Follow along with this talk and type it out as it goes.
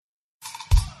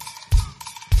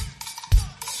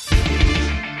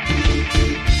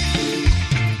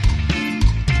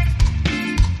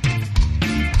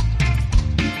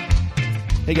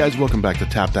Hey guys, welcome back to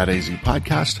Tap That AZ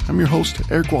podcast. I'm your host,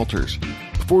 Eric Walters.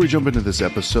 Before we jump into this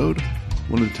episode, I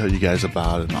wanted to tell you guys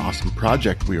about an awesome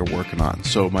project we are working on.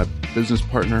 So my business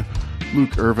partner,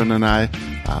 Luke Irvin, and I,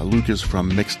 Luke is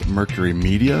from Mixed Mercury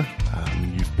Media.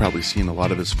 You've probably seen a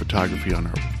lot of his photography on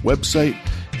our website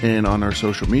and on our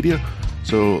social media.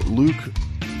 So Luke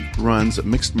runs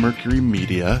Mixed Mercury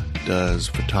Media, does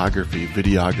photography,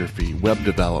 videography, web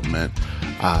development,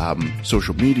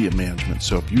 social media management.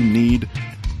 So if you need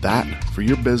that for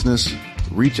your business,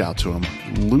 reach out to him,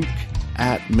 Luke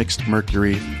at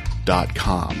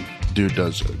mixedmercury.com. Dude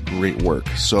does great work.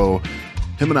 So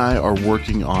him and I are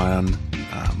working on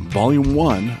volume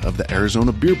 1 of the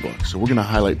Arizona Beer Book. So we're going to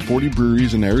highlight 40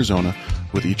 breweries in Arizona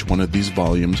with each one of these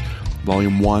volumes.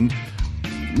 Volume 1,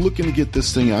 looking to get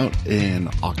this thing out in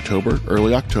October,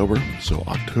 early October. So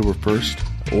October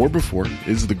 1st or before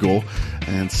is the goal.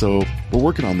 And so we're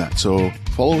working on that. So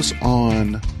follow us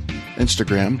on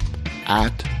Instagram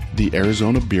at the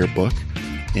Arizona Beer Book,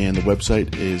 and the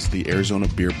website is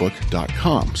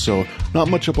thearizonabeerbook.com. So not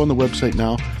much up on the website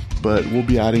now, but we'll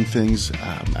be adding things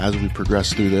as we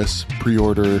progress through this.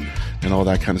 Pre-order and all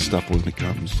that kind of stuff when it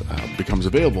becomes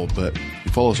available. But if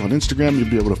you follow us on Instagram, you'll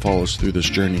be able to follow us through this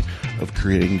journey of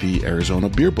creating the Arizona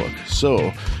Beer Book.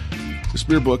 So this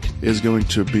beer book is going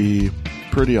to be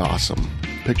pretty awesome.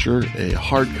 Picture a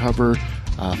hardcover,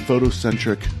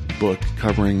 photocentric book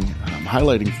covering,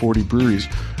 highlighting 40 breweries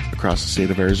across the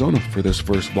state of Arizona for this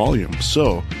first volume.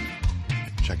 So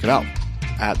check it out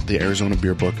at the Arizona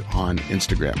Beer Book on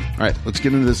Instagram. All right, let's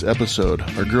get into this episode.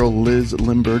 Our girl Liz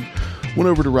Lindberg went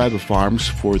over to Riba Farms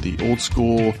for the old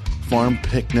school farm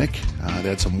picnic. They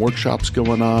had some workshops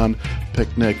going on,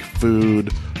 picnic,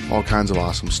 food, all kinds of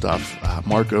awesome stuff.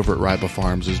 Mark over at Riba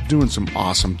Farms is doing some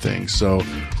awesome things. So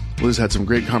Liz had some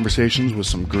great conversations with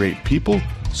some great people.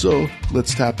 So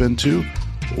let's tap into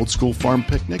old school farm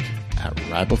picnic at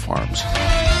Riba Farms.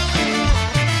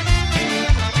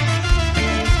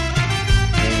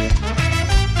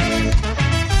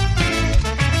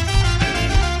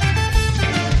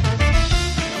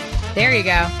 There you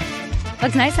go.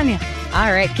 Looks nice on you.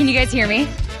 All right. Can you guys hear me?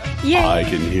 Yay. I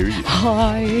can hear you.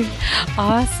 Hi.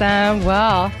 Awesome.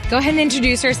 Well, go ahead and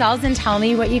introduce yourselves and tell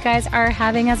me what you guys are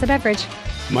having as a beverage.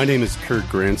 My name is Kurt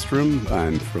Granstrom.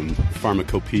 I'm from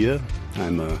Pharmacopoeia.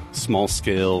 I'm a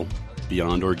small-scale,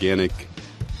 beyond organic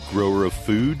grower of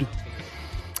food.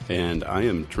 And I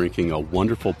am drinking a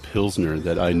wonderful Pilsner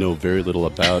that I know very little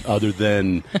about other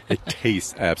than it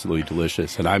tastes absolutely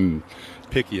delicious. And I'm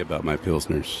picky about my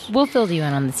Pilsners. We'll fill you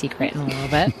in on the secret in a little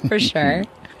bit, for sure.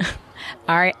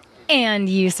 All right. And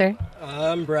you, sir?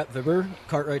 I'm Brett Vibber,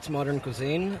 Cartwright's Modern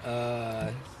Cuisine.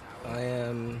 I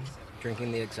am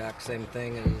drinking the exact same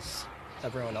thing as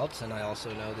everyone else, and I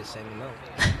also know the same amount.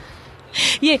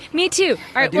 Yeah, me too.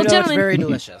 All right, well, gentlemen. It's very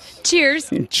delicious.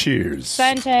 Cheers. Cheers.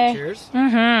 Sante. Cheers.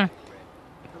 Mm-hmm.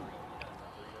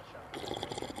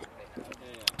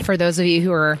 For those of you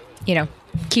who are,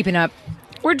 keeping up,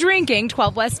 we're drinking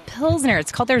 12 West Pilsner.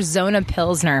 It's called their Zona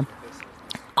Pilsner.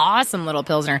 Awesome little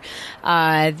Pilsner.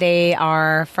 They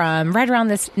are from right around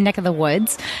this neck of the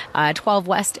woods. 12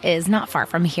 West is not far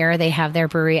from here. They have their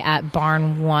brewery at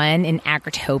Barn 1 in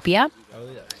Agritopia.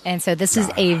 And so this is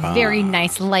a very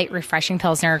nice, light, refreshing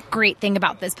Pilsner. Great thing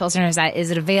about this Pilsner is that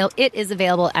it is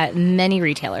available at many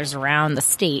retailers around the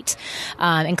state,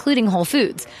 including Whole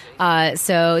Foods.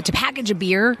 So to package a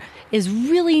beer is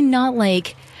really not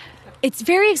like... It's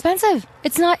very expensive.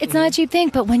 It's not a cheap thing,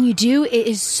 but when you do, it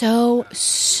is so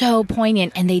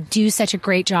poignant, and they do such a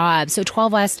great job. So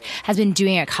 12 West has been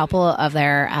doing a couple of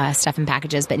their stuff in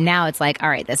packages, but now it's like, all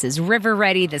right, this is river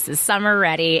ready, this is summer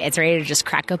ready. It's ready to just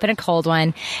crack open a cold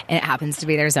one, and it happens to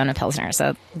be their Zona Pilsner.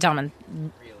 So, gentlemen,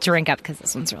 drink up because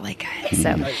this one's really good.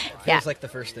 So, Feels like the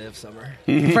first day of summer.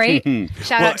 Right?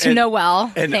 Shout out to Noel.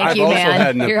 Thank you,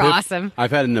 man. You're awesome.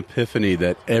 I've had an epiphany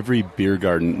that every beer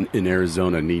garden in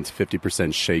Arizona needs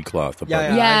 50% shade cloth above.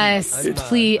 Yes,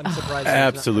 please. I'm surprised This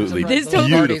Absolutely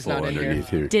beautiful underneath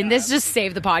here. Didn't this just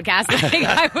save the podcast? Like,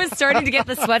 I was starting to get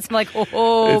the sweats. I'm like,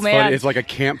 oh, It's man. funny. It's like a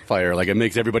campfire. Like, it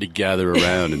makes everybody gather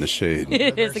around in the shade.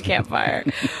 It is a campfire.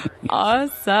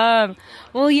 Awesome.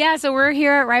 Well, yeah, so we're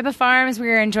here at Riba Farms.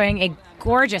 We're enjoying a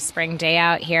gorgeous spring day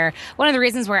out here. One of the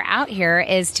reasons we're out here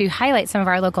is to highlight some of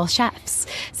our local chefs.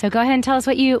 So go ahead and tell us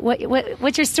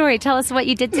what's your story? Tell us what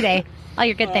you did today. All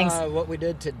your good things. What we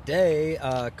did today,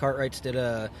 Cartwright's did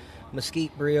a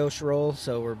mesquite brioche roll,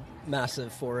 so we're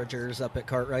massive foragers up at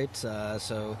Cartwright's.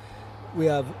 So we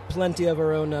have plenty of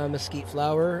our own mesquite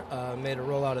flour. Made a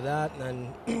roll out of that,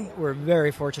 and then we're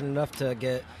very fortunate enough to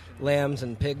get lambs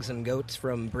and pigs and goats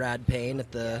from Brad Payne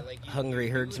at the Hungry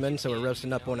Herdsman. So we're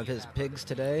roasting up one of his pigs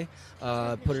today.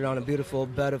 Put it on a beautiful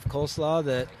bed of coleslaw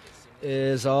that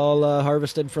is all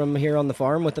harvested from here on the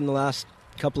farm within the last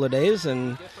couple of days,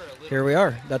 and here we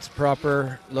are. That's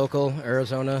proper local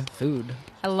Arizona food.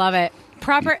 I love it.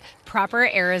 Proper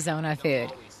Arizona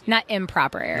food. Not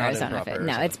improper Arizona improper food.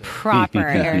 No, Arizona it's food. proper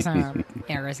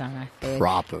Arizona food.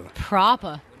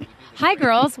 Proper. Hi,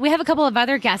 girls. We have a couple of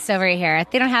other guests over here.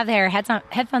 They don't have their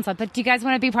headphones on, but do you guys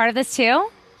want to be part of this too?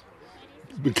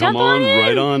 Come on,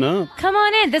 right on up. Come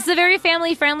on in. This is a very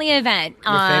family-friendly event.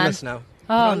 We're famous now.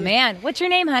 Oh, man. What's your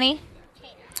name, honey?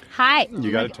 Hi.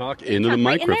 You got to talk into the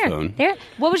Right in microphone. there.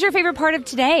 What was your favorite part of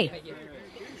today?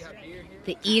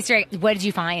 The Easter egg. What did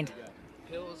you find?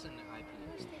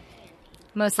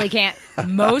 Mostly can't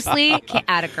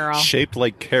add a girl. Shaped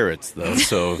like carrots, though,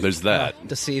 so there's that.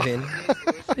 Deceiving.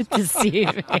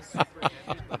 Deceiving.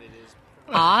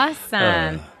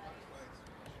 Awesome.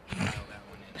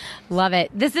 Love it.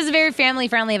 This is a very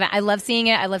family-friendly event. I love seeing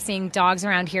it. I love seeing dogs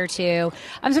around here too.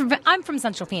 I'm from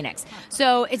Central Phoenix,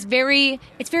 so it's very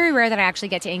rare that I actually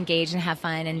get to engage and have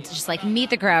fun and just like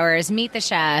meet the growers, meet the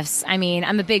chefs. I mean,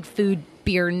 I'm a big food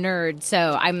beer nerd,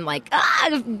 so I'm like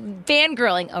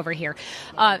fangirling over here.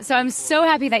 So I'm so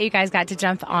happy that you guys got to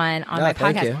jump on my podcast.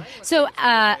 Thank you. So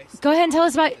go ahead and tell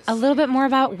us a little bit more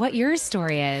about what your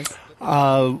story is.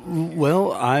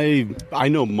 Well, I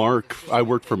know Mark. I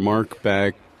worked for Mark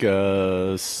back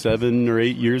 7 or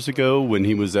 8 years ago when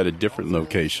he was at a different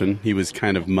location. He was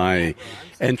kind of my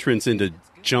entrance into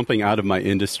jumping out of my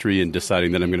industry and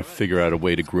deciding that I'm going to figure out a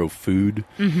way to grow food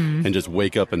and just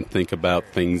wake up and think about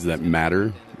things that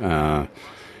matter.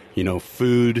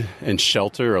 Food and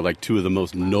shelter are like two of the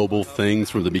most noble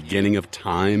things from the beginning of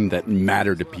time that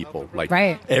matter to people. Like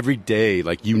every day,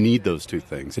 like you need those two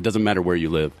things. It doesn't matter where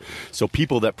you live. So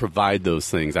people that provide those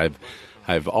things,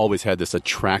 I've always had this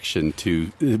attraction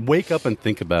to wake up and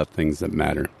think about things that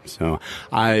matter. So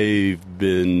I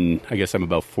guess I'm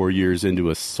about 4 years into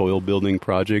a soil building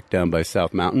project down by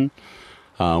South Mountain,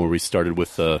 where we started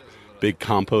with a big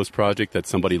compost project that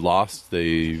somebody lost.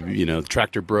 The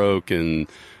tractor broke and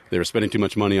they were spending too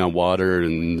much money on water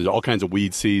and all kinds of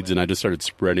weed seeds, and I just started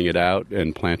spreading it out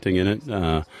and planting in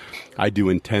it. I do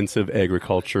intensive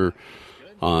agriculture.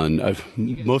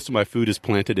 Most of my food is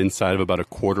planted inside of about a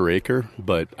quarter acre,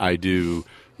 but I do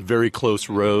very close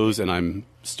rows, and I'm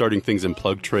starting things in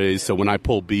plug trays. So when I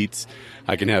pull beets,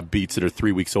 I can have beets that are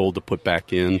 3 weeks old to put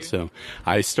back in. So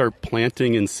I start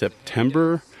planting in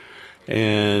September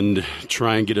and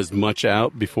try and get as much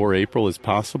out before April as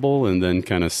possible, and then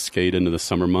kind of skate into the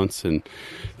summer months and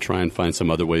try and find some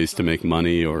other ways to make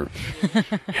money or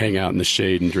hang out in the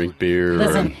shade and drink beer.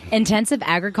 Listen, Intensive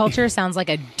Agriculture sounds like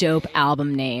a dope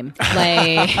album name.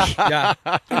 Like,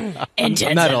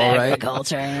 Intensive Metal, right?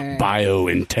 Agriculture.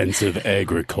 Bio-intensive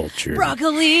agriculture.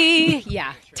 Broccoli.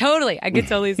 Yeah, totally. I could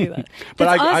totally see that. But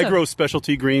That's I awesome. grow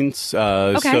specialty greens.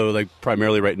 So like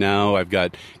primarily right now I've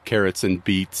got carrots and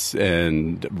beets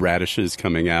and radishes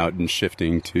coming out and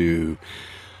shifting to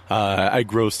I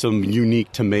grow some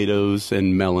unique tomatoes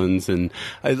and melons, and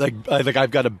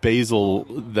I've got a basil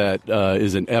that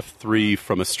is an F3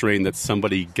 from a strain that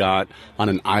somebody got on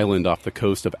an island off the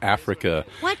coast of Africa.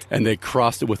 What? And they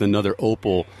crossed it with another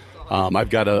opal. I've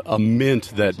got a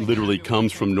mint that literally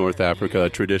comes from North Africa, a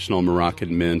traditional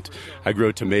Moroccan mint. I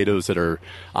grow tomatoes that are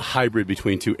a hybrid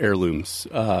between two heirlooms.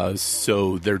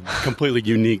 So they're completely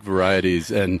unique varieties.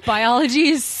 And Biology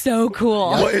is so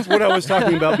cool. well, it's what I was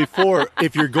talking about before.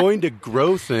 If you're going to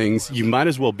grow things, you might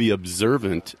as well be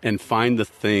observant and find the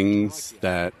things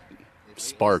that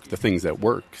spark, the things that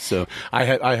work. So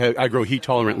I grow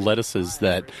heat-tolerant lettuces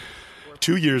that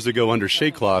 2 years ago under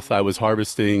Shea Cloth, I was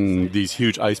harvesting these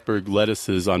huge iceberg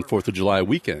lettuces on 4th of July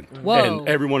weekend. Whoa. And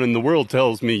everyone in the world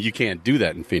tells me you can't do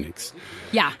that in Phoenix.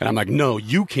 Yeah. And I'm like, no,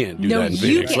 you can't do that in you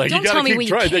Phoenix. can't. Like, Don't you gotta tell me keep what you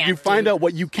trying. can't You find do. out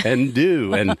what you can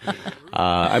do. And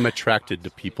I'm attracted to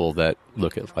people that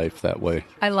look at life that way.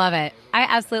 I love it. I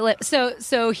absolutely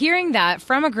so hearing that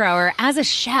from a grower as a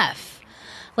chef,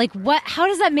 like how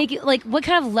does that make you, like what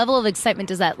kind of level of excitement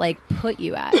does that like put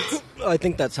you at? I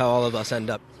think that's how all of us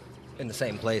end up in the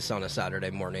same place on a Saturday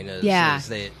morning. Is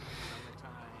they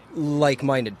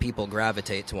like-minded people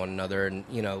gravitate to one another, and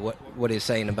what he's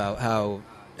saying about how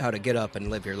to get up and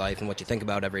live your life and what you think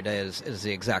about every day is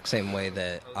the exact same way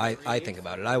that I think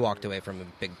about it. I walked away from a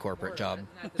big corporate job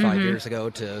 5 years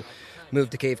ago to move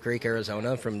to Cave Creek,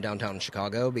 Arizona from downtown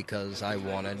Chicago because I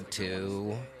wanted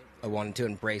to wanted to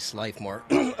embrace life more.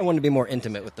 I wanted to be more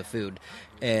intimate with the food,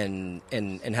 and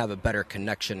have a better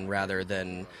connection rather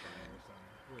than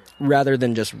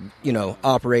just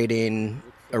operating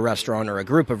a restaurant or a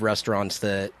group of restaurants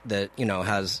that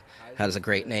has a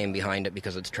great name behind it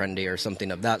because it's trendy or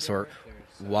something of that sort.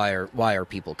 Why are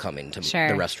people coming to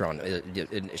the restaurant?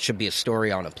 It should be a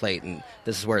story on a plate, and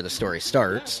this is where the story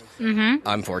starts. Mm-hmm.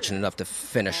 I'm fortunate enough to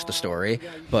finish the story,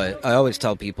 but I always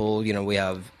tell people, we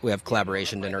have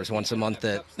collaboration dinners once a month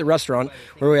at the restaurant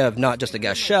where we have not just a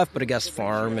guest chef, but a guest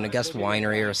farm and a guest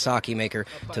winery or a sake maker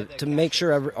to make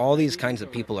sure all these kinds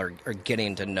of people are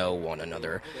getting to know one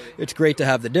another. It's great to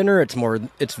have the dinner.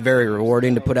 It's very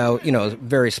rewarding to put out, a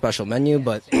very special menu,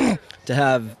 but to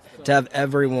have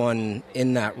everyone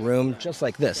in that room just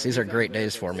like this. These are great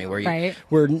days for me where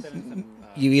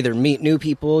you either meet new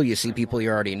people, you see people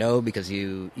you already know because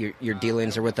your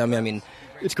dealings are with them. I mean,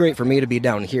 it's great for me to be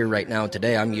down here right now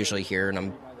today. I'm usually here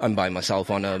and I'm by myself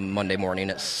on a Monday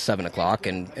morning at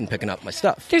 7:00 and picking up my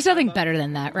stuff. There's nothing better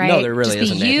than that, right? No, there really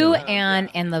Just isn't. Be you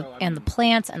and the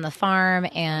plants and the farm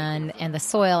and the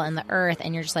soil and the earth,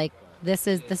 and you're just like, This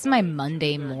is my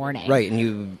Monday morning. Right,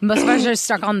 and most of us are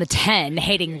stuck on the 10,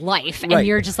 hating life, and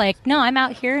you're just like, no, I'm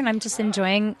out here and I'm just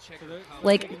enjoying,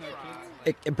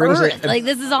 it brings Earth.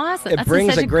 This is awesome. It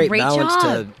brings such a great balance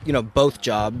job. to both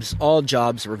jobs, all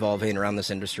jobs revolving around this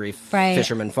industry. Right.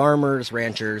 Fishermen, farmers,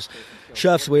 ranchers,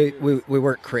 chefs. We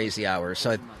work crazy hours.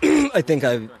 So I think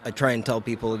I try and tell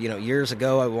people, years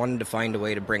ago I wanted to find a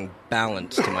way to bring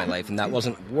balance to my life, and that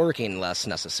wasn't working less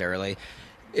necessarily.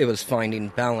 It was finding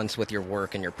balance with your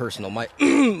work and your personal. My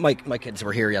kids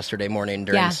were here yesterday morning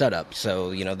during setup,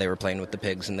 so they were playing with the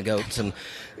pigs and the goats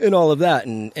and all of that.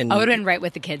 And I would have been right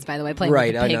with the kids, by the way, playing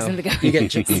with the pigs and the goats. You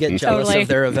get jealous of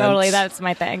their events. Totally, that's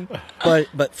my thing.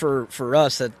 But for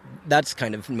us, that's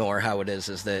kind of more how it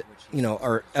is that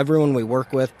everyone we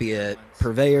work with, be it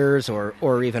purveyors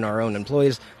or even our own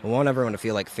employees, we want everyone to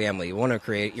feel like family. You want to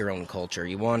create your own culture.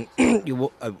 You want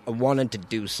I wanted to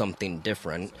do something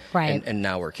different, right? And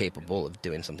now we're capable of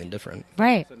doing something different,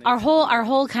 right? Our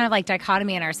whole kind of like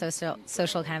dichotomy in our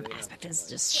social kind of aspect is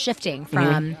just shifting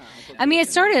from. Mm-hmm. I mean,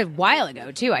 it started a while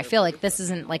ago too. I feel like this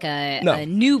isn't like a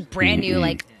new, brand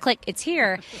new click. It's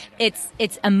here.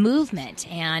 It's a movement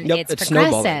and it's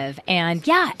progressive and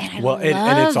and I love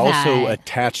and it's also that.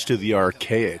 attached to the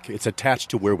archaic. It's attached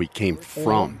to where we came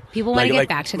from. People want to get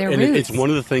back to their roots. And it's one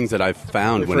of the things that I've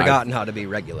found We've forgotten how to be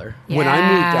regular. When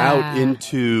I moved out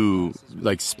into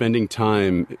spending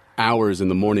time hours in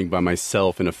the morning by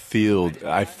myself in a field,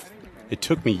 it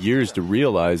took me years to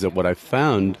realize that what I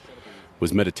found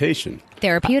was meditation.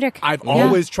 Therapeutic. I've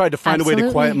always tried to find a way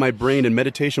to quiet my brain, and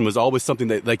meditation was always something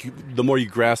that, the more you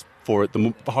grasp for it,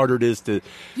 the harder it is to...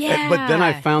 Yeah. But then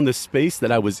I found this space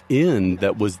that I was in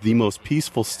that was the most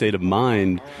peaceful state of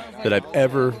mind that I've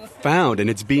ever found, and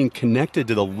it's being connected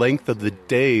to the length of the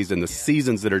days and the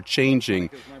seasons that are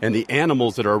changing and the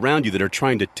animals that are around you that are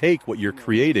trying to take what you're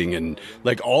creating, and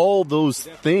all those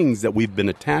things that we've been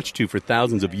attached to for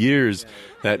thousands of years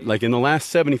that, in the last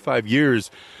 75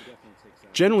 years...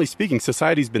 Generally speaking,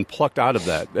 society's been plucked out of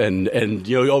that, and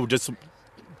just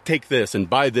take this and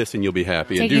buy this and you'll be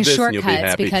happy, taking and do this and you'll be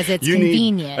happy. Because it's you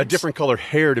convenient. need a different color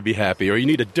hair to be happy, or you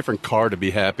need a different car to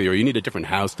be happy, or you need a different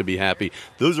house to be happy.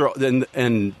 Those are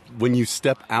and when you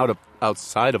step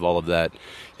outside of all of that,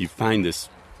 you find this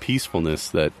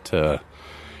peacefulness that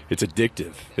it's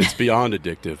addictive. It's beyond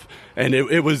addictive, and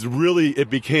it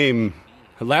became.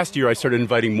 Last year, I started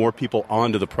inviting more people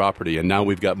onto the property, and now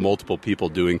we've got multiple people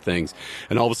doing things.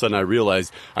 And all of a sudden, I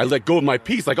realized I let go of my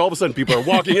peace. All of a sudden, people are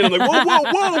walking in. I'm like, whoa, whoa,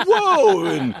 whoa,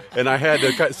 whoa. And I had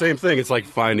the same thing. It's like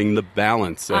finding the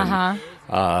balance. And,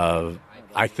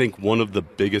 I think one of the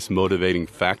biggest motivating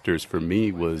factors for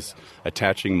me was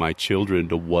attaching my children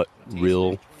to what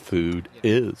real food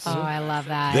is. Oh, I love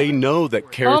that. They know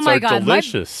that carrots are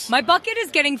delicious. My bucket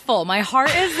is getting full. My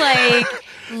heart is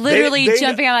literally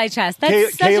jumping out of my chest.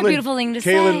 That's such a beautiful thing to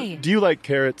say. Do you like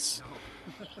carrots?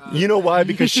 You know why?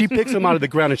 Because she picks them out of the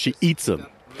ground and she eats them.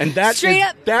 And that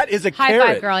is a high carrot.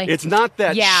 five, girlie. It's not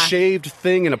that shaved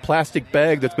thing in a plastic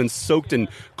bag that's been soaked in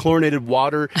chlorinated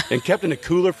water and kept in a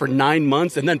cooler for 9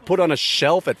 months and then put on a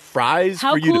shelf at Fry's.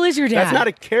 How cool is your dad? That's not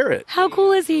a carrot. How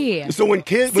cool is he? So when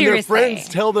their friends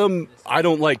tell them I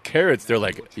don't like carrots, they're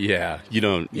like, "Yeah, you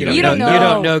don't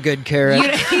know good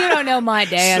carrots. You don't know my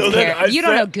dad's carrots. You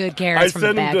don't know good carrots from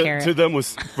a bad carrot." To them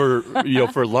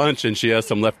for lunch, and she has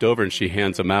some left over, and she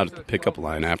hands them out at the pickup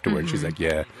line afterward. She's like,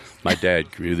 "Yeah, my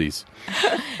dad grew these."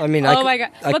 I mean, my God,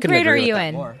 what grade are you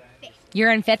in?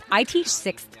 You're in 5th. I teach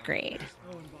 6th grade.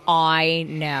 I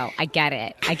know. I get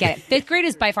it. 5th grade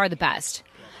is by far the best.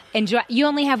 enjoy. You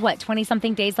only have,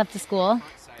 20-something days left of school?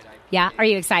 Yeah? Are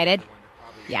you excited?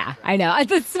 Yeah, I know.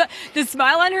 The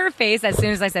smile on her face as soon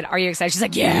as I said, "Are you excited?" She's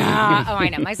like, "Yeah." Oh, I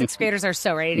know. My 6th graders are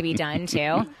so ready to be done,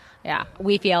 too. Yeah,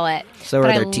 we feel it. So are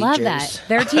their teachers. I love that.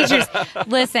 Their teachers.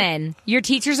 Listen, your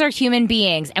teachers are human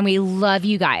beings, and we love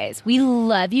you guys. We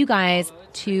love you guys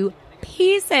to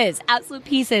pieces, absolute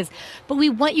pieces. But we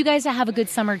want you guys to have a good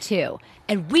summer, too.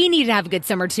 And we need to have a good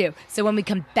summer, too. So when we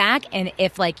come back, and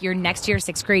if, your next year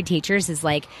 6th grade teachers is,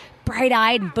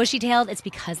 bright-eyed and bushy-tailed, it's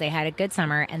because they had a good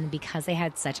summer and because they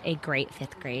had such a great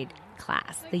 5th grade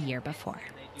class the year before.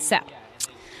 So...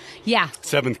 yeah.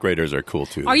 7th graders are cool,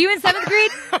 too. Are you in 7th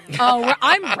grade? Oh,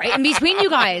 I'm right in between you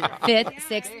guys. 5th,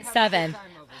 6th, 7th.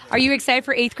 Are you excited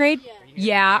for 8th grade?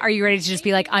 Yeah. Are you ready to just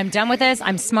be like, I'm done with this.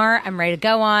 I'm smart. I'm ready to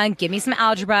go on. Give me some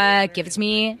algebra. Give it to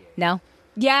me. No?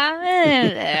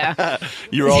 Yeah.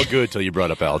 You were all good till you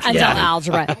brought up algebra. Until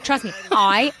algebra. Trust me.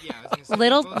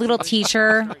 Little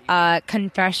teacher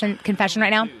confession right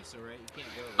now.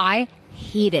 I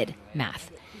hated math.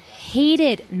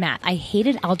 I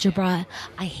hated algebra.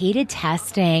 I hated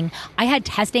testing. I had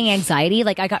testing anxiety.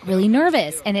 I got really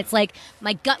nervous. And it's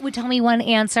my gut would tell me one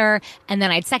answer, and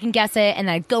then I'd second guess it, and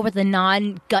I'd go with the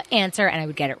non-gut answer, and I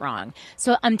would get it wrong.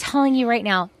 So I'm telling you right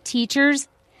now, teachers,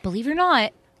 believe it or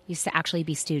not, used to actually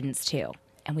be students too.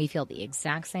 And we feel the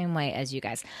exact same way as you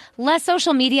guys. Less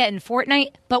social media and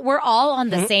Fortnite, but we're all on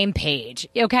the same page,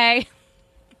 okay?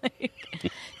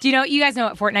 Do you guys know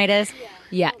what Fortnite is?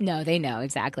 Yeah, no, they know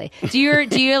exactly. Do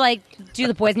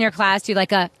the boys in your class do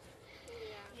a?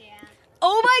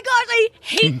 Oh my gosh, I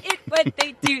hate it when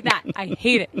they do that. I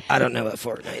hate it. I don't know what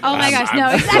Fortnite is. Oh my gosh,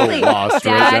 no, exactly. So lost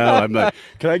right now. I'm like,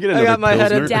 can I get another I got my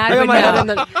head in, Pilsner? Dad I got would my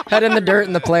know. head in the dirt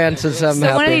and the plants. So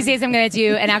one of these days, I'm going to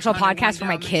do an actual podcast for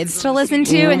my kids to listen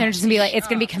to, and they're just going to be like, it's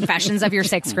going to be confessions of your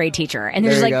 6th grade teacher, and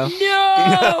they're There just you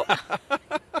no.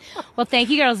 Well, thank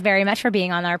you girls very much for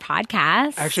being on our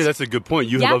podcast. Actually, that's a good point.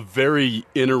 You Yeah. have a very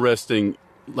interesting,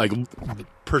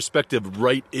 perspective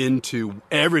right into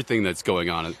everything that's going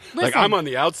on. Listen. I'm on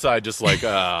the outside, just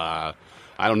I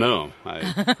don't know.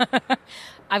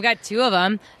 I've got 2 of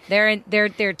them.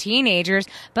 They're teenagers,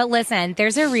 but listen,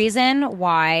 there's a reason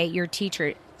why your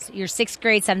 6th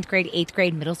grade, 7th grade, 8th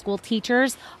grade, middle school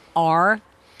teachers are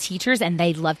teachers, and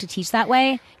they love to teach that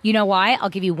way. You know why? I'll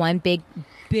give you one big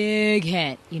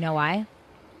hint. You know why?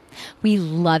 We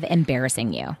love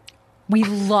embarrassing you. We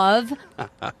love,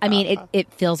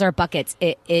 it fills our buckets.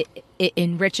 It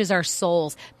enriches our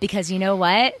souls, because you know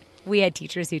what? We had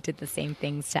teachers who did the same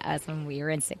things to us when we were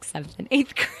in 6th, 7th, and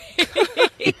 8th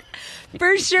grade.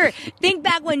 For sure. Think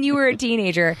back when you were a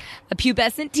teenager, a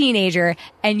pubescent teenager,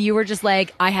 and you were just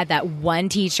like, I had that one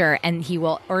teacher, and he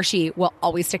will or she will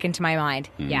always stick into my mind.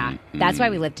 Yeah. That's why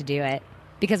we live to do it,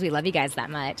 because we love you guys that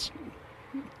much.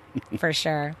 For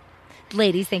sure.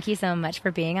 Ladies, thank you so much for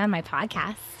being on my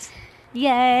podcast.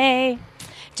 Yay.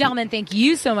 Gentlemen, thank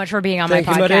you so much for being on Thank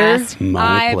my you, podcast. My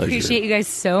I pleasure. appreciate you guys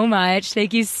so much.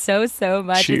 Thank you so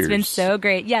much. Cheers. It's been so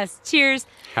great. Yes, cheers.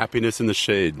 Happiness in the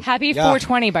shade. Happy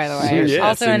 420, by the way. Yes,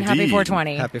 also in Happy indeed.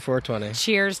 420. Happy 420.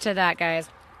 Cheers to that, guys.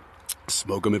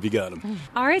 Smoke them if you got them.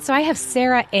 All right, so I have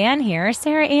Sarah Ann here.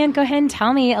 Sarah Ann, go ahead and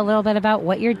tell me a little bit about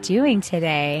what you're doing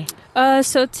today.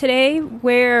 So today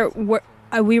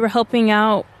we were helping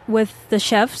out with the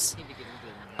chefs.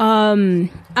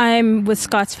 I'm with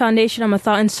Scott's Foundation. I'm a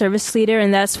thought and service leader,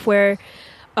 and that's where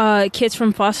kids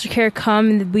from foster care come,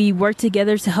 and we work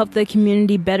together to help the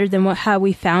community better than how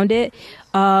we found it.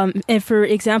 And for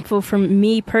example, for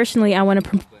me personally, I want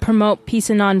to promote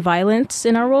peace and nonviolence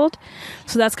in our world.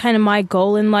 So that's kind of my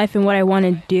goal in life and what I want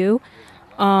to do.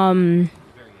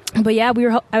 But yeah,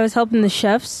 I was helping the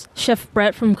chefs, Chef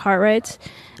Brett from Cartwrights.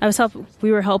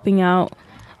 We were helping out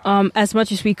as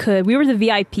much as we could. We were the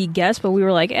VIP guests, but we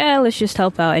were like, let's just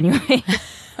help out anyway.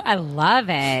 I love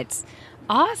it.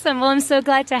 Awesome. Well, I'm so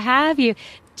glad to have you.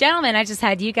 Gentlemen, I just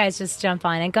had you guys just jump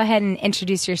on and go ahead and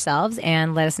introduce yourselves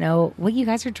and let us know what you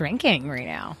guys are drinking right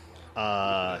now.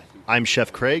 I'm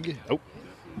Chef Craig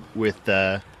with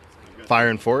Fire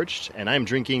and Forged, and I'm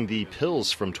drinking the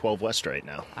Pils from 12 West right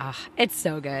now. It's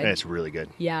so good. And it's really good.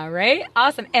 Yeah, right?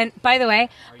 Awesome. And by the way,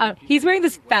 he's wearing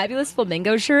this fabulous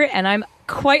flamingo shirt, and I'm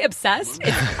quite obsessed.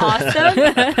 It's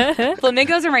awesome.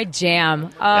 Flamingos are my jam.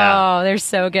 Oh, Yeah. They're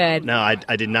so good. No,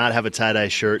 I did not have a tie-dye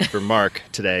shirt for Mark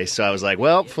today, so I was like,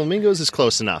 well, Flamingos is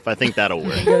close enough. I think that'll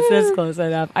work. This is close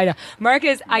enough. I know.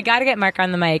 I got to get Mark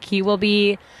on the mic.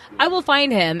 I will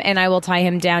find him and I will tie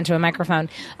him down to a microphone.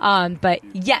 But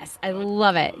yes, I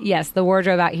love it. Yes, the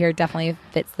wardrobe out here definitely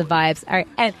fits the vibes. All right.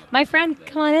 And my friend,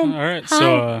 come on in. All right. Hi.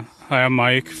 So, hi, I'm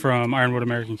Mike from Ironwood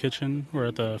American Kitchen. We're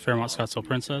at the Fairmont Scottsdale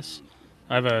Princess.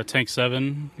 I have a Tank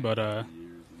 7, but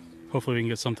hopefully we can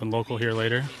get something local here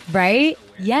later. Right?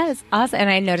 Yes. Awesome. And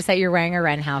I noticed that you're wearing a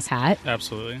Wren House hat.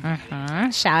 Absolutely.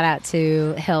 Shout out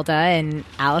to Hilda and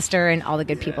Alistair and all the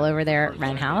good people over there at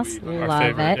Wren House. Our Love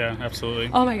favorite, it. yeah,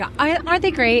 absolutely. Oh my God. Aren't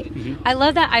they great? Mm-hmm. I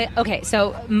love that. Okay,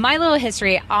 so my little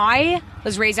history, I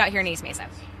was raised out here in East Mesa.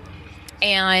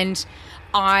 And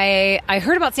I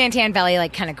heard about Santan Valley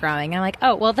like kind of growing. And I'm like,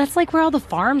 oh, well, that's like where all the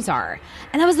farms are.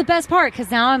 And that was the best part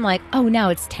because now I'm like, oh, now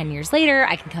it's 10 years later.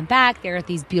 I can come back. There are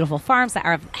these beautiful farms that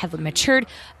have matured.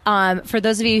 For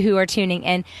those of you who are tuning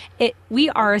in, we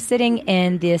are sitting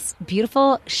in this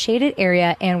beautiful shaded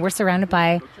area and we're surrounded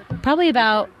by probably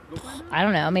about, I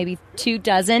don't know, maybe 3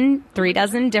 dozen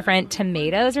different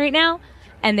tomatoes right now.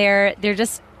 And they're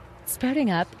just sprouting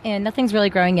up and nothing's really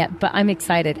growing yet, but I'm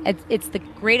excited. It's the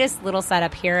greatest little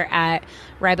setup here at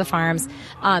Ryba Farms.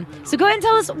 So go ahead and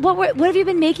tell us what have you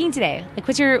been making today? Like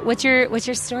what's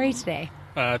your story today?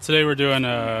 Today we're doing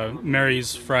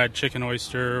Mary's fried chicken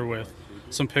oyster with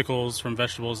some pickles from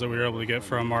vegetables that we were able to get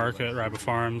from Mark at Ryba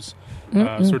Farms.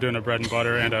 So we're doing a bread and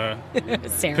butter and a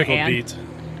pickled beet.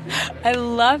 I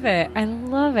love it.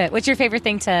 What's your favorite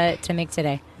thing to make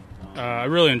today? I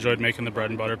really enjoyed making the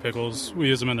bread and butter pickles. We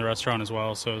use them in the restaurant as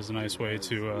well, so it was a nice way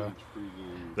to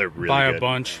They're really buy good. a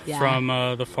bunch from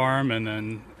the farm and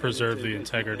then preserve the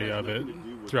integrity of it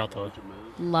throughout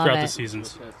the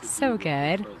seasons. So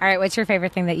good. All right, what's your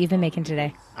favorite thing that you've been making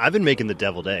today? I've been making the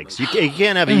deviled eggs. You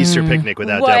can't have an Easter picnic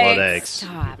without deviled eggs.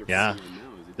 Stop. Yeah.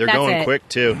 They're That's going it. quick,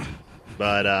 too.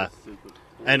 But,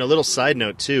 and a little side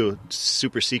note, too,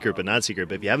 super secret but not secret,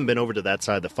 but if you haven't been over to that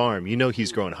side of the farm, you know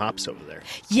he's growing hops over there.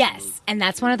 Yes, and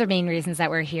that's one of the main reasons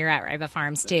that we're here at Ryba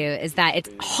Farms, too, is that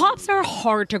hops are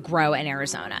hard to grow in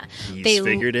Arizona. He's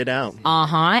figured it out.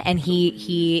 And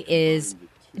he is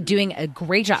doing a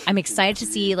great job. I'm excited to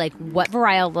see like what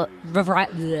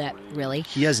really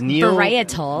He has Neo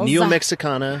varietals.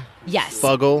 Mexicana, Yes.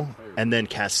 Fuggle, and then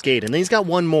Cascade, and then he's got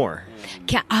one more.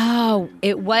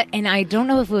 And I don't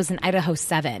know if it was an Idaho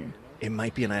 7. It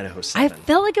might be an Idaho 7. I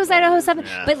felt like it was Idaho 7.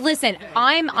 Yeah. But listen,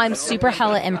 I'm super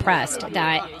hella impressed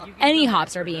that any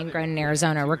hops are being grown in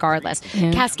Arizona regardless.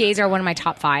 Cascades are one of my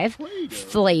top 5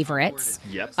 favorites.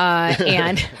 Yep.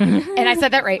 And I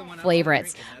said that right,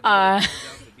 favorites.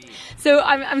 So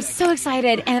I'm so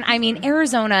excited. And I mean,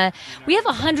 Arizona, we have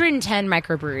 110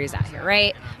 microbreweries out here,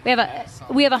 right?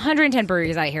 We have 110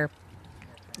 breweries out here.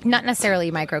 Not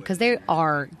necessarily micro, because they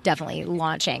are definitely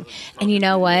launching. And you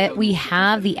know what? We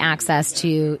have the access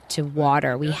to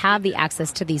water. We have the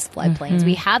access to these floodplains.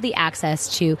 We have the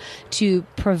access to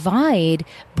provide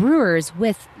brewers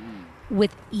with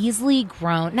easily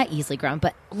grown, not easily grown,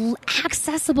 but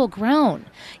accessible grown,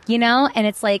 you know? And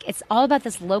it's like, it's all about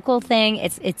this local thing.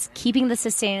 It's keeping the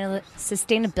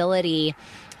sustainability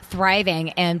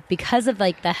thriving, and because of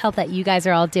like the help that you guys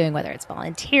are all doing, whether it's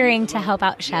volunteering to help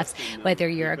out chefs, whether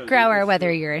you're a grower, whether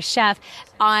you're a chef,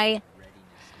 I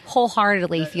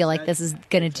wholeheartedly feel like this is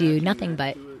going to do nothing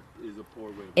but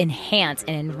enhance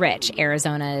and enrich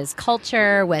Arizona's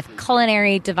culture with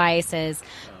culinary devices,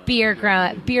 beer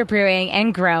brewing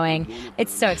and growing.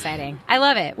 It's so exciting. I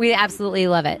love it. We absolutely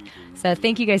love it. So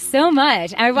thank you guys so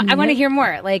much. I want to hear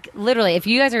more. Like literally, if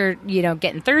you guys are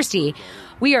getting thirsty,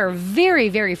 we are very,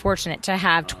 very fortunate to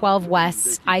have 12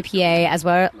 West IPA as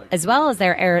well as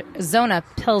their Arizona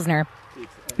Pilsner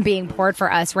being poured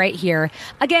for us right here,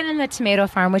 again in the tomato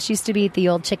farm, which used to be the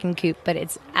old chicken coop, but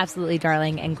it's absolutely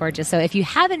darling and gorgeous. So if you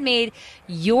haven't made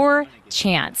your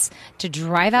chance to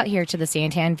drive out here to the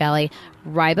Santan Valley,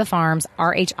 Ryba Farms,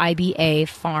 RHIBA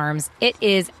Farms, it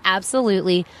is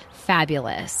absolutely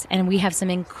fabulous. And we have some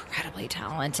incredibly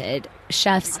talented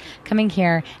chefs coming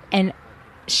here and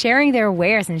sharing their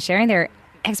wares and sharing their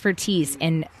expertise,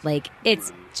 and like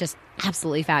it's just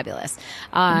absolutely fabulous.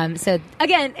 So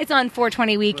again, it's on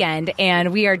 420 weekend,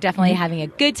 and we are definitely having a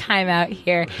good time out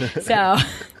here.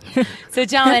 So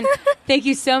gentlemen, thank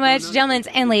you so much. Gentlemen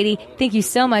and lady, thank you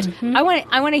so much. I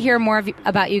want to hear more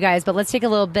about you guys, but let's take a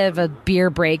little bit of a beer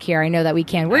break here. I know that we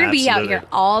can. We're going to be out here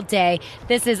all day.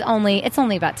 It's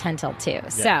only about 10 till 2. Yeah.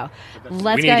 So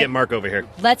let's we need to get Mark over here.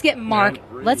 Let's get Mark.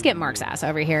 Let's get Mark's ass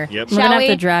over here. Yep. We're going to have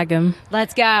to drag him.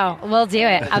 Let's go. We'll do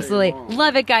it. Absolutely.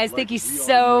 Love it, guys. Thank you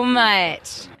so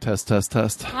much. Test.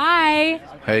 Hi.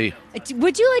 Hey.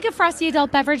 Would you like a frosty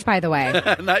adult beverage, by the way?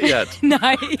 Not yet.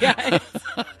 Not yet.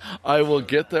 I will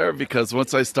get there because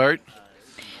once I start.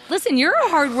 Listen, you're a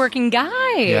hardworking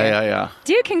guy. Yeah.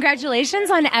 Dude, congratulations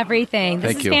on everything.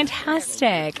 This is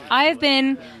fantastic. I've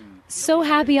been so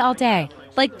happy all day.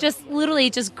 Like, just literally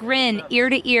just grin ear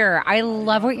to ear. I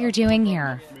love what you're doing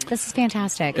here. This is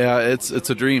fantastic. Yeah, it's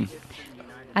a dream.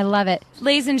 I love it.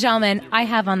 Ladies and gentlemen, I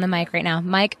have on the mic right now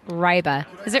Mike Ryba.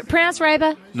 Is it pronounced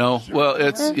Ryba? No. Well,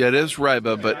 it is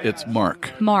Ryba, but it's Mark.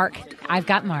 Mark. I've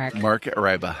got Mark. Mark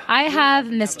Ryba. I have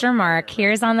Mr. Mark.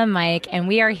 Here's on the mic, and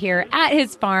we are here at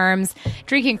his farms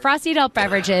drinking Frosty adult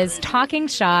beverages, talking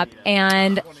shop,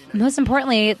 and most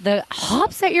importantly, the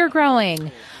hops that you're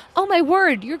growing. Oh, my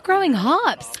word. You're growing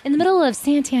hops in the middle of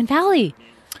Santan Valley.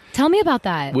 Tell me about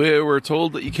that. We were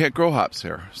told that you can't grow hops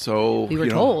here. So we were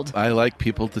told. I like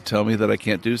people to tell me that I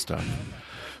can't do stuff.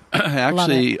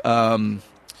 Actually,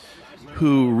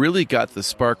 who really got the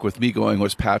spark with me going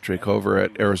was Patrick over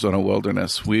at Arizona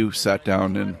Wilderness. We sat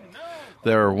down, and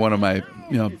they're one of my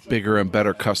bigger and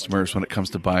better customers when it comes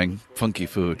to buying funky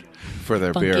food for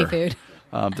their beer. Food.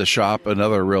 The shop,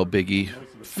 another real biggie.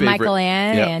 Michael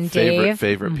Ann and Dave.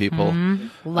 Favorite people.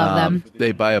 Love them.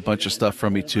 They buy a bunch of stuff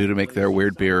from me, too, to make their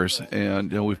weird beers.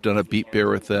 And we've done a beet beer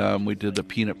with them. We did the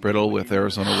peanut brittle with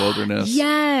Arizona Wilderness.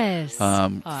 Yes.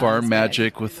 Farm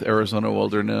Magic with Arizona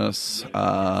Wilderness.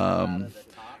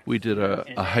 We did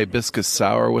a hibiscus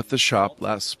sour with the shop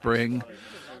last spring.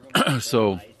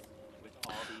 So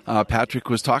Patrick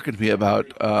was talking to me about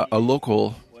a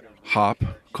local hop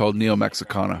called Neo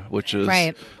Mexicana, which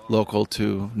is local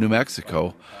to New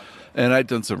Mexico. And I'd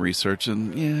done some research,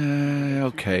 and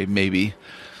okay, maybe.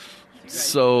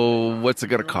 So what's it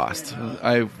going to cost?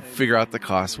 I figure out the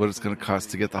cost, what it's going to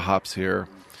cost to get the hops here,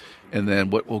 and then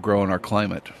what will grow in our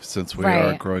climate, since we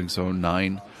are growing zone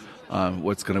 9.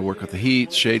 What's going to work with the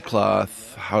heat, shade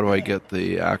cloth, how do I get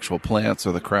the actual plants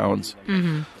or the crowns?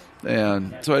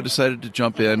 And so I decided to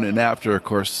jump in, and after, of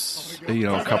course,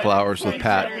 a couple hours with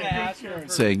Pat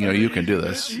saying, you can do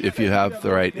this. If you have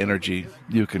the right energy,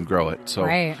 you can grow it. So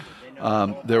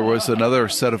there was another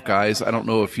set of guys. I don't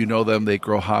know if you know them. They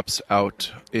grow hops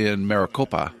out in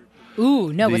Maricopa.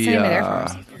 Ooh, no, what's the name of their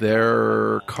farms?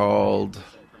 They're called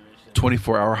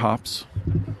 24-Hour Hops.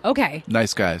 Okay.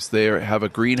 Nice guys. They have a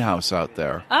greenhouse out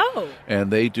there. Oh.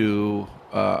 And they do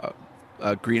a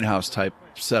greenhouse type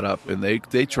setup, and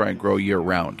they try and grow year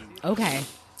round. Okay.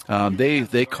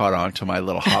 They caught on to my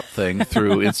little hop thing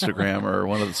through Instagram or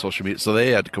one of the social media, so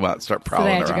they had to come out and start prowling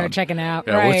around. So they had to go checking out.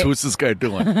 Yeah, what's this guy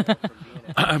doing?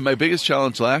 My biggest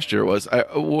challenge last year was,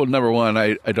 number one,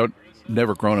 I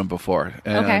never grown them before,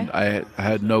 and I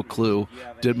had no clue.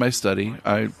 Did my study,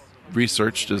 I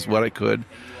researched as what I could,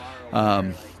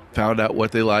 found out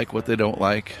what they like, what they don't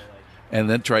like, and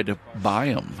then tried to buy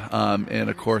them. And,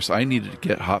 of course, I needed to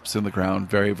get hops in the ground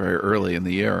very, very early in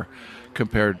the year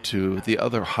compared to the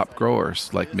other hop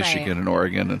growers like Michigan and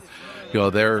Oregon. And,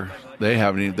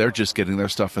 they're just getting their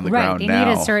stuff in the ground now.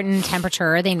 They need a certain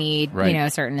temperature. They need,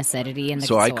 certain acidity in the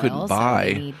soil. So I couldn't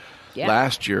buy.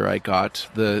 Last year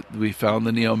we found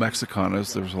the Neo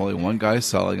Mexicanas. There was only one guy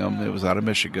selling them. It was out of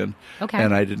Michigan. Okay.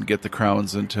 And I didn't get the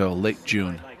crowns until late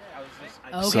June.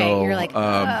 Okay, so, you're like,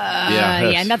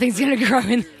 nothing's going to grow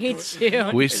in late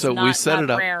June. We set it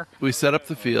up. Rare. We set up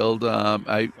the field.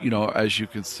 As you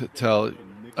can tell,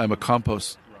 I'm a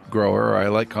compost grower. I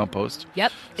like compost.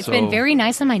 Yep, it's been very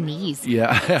nice on my knees.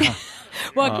 Yeah.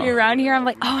 Walking around here, I'm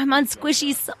like, I'm on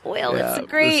squishy soil. Yeah,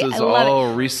 it's great. This is I love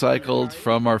all it. recycled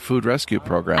from our food rescue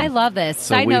program. I love this.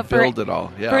 So Side note, build it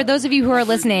all. Yeah. For those of you who are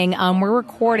listening, we're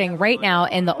recording right now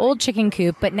in the old chicken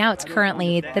coop, but now it's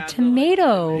currently the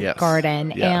tomato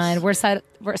garden, and we're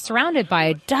surrounded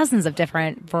by dozens of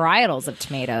different varietals of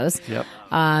tomatoes. Yep.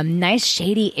 Nice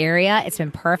shady area. It's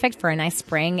been perfect for a nice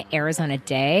spring Arizona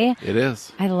day. It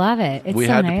is. I love it. It's we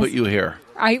so had nice. to put you here.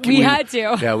 We had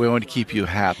to. Yeah, we want to keep you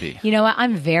happy. You know what?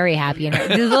 I'm very happy.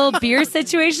 The little beer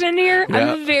situation in here,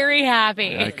 I'm very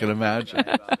happy. I can imagine.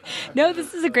 No,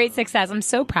 this is a great success. I'm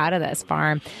so proud of this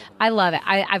farm. I love it.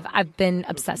 I've been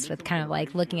obsessed with kind of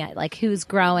like looking at like who's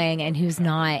growing and who's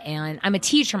not. And I'm a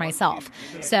teacher myself.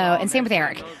 So, and same with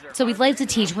Eric. So we like to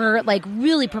teach. We're like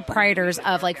really proprietors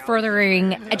of like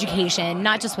furthering education,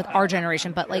 not just with our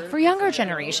generation, but like for younger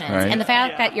generations. Right. And the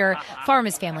fact that your farm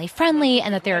is family friendly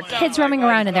and that there are kids roaming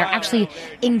around and they're actually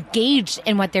engaged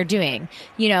in what they're doing,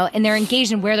 and they're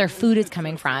engaged in where their food is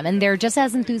coming from. And they're just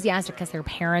as enthusiastic as their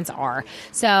parents are.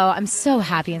 So I'm so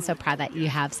happy and so proud that you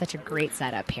have such a great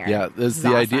setup here. Yeah, this is the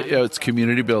awesome idea. It's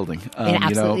community building. It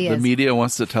absolutely is. The media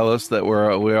wants to tell us that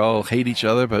we all hate each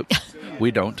other, but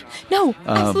we don't. No,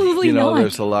 absolutely not.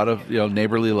 There's a lot of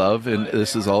neighborly love, and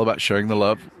this is all about sharing the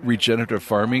love. Regenerative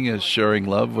farming is sharing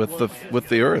love with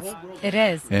the earth. It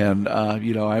is. And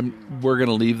we're going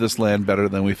to leave this land better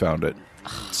than we found it.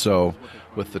 So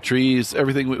with the trees,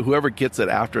 everything, whoever gets it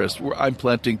after us, I'm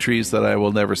planting trees that I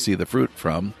will never see the fruit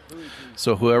from.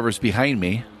 So whoever's behind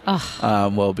me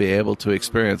will be able to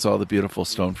experience all the beautiful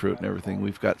stone fruit and everything.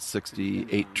 We've got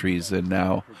 68 trees in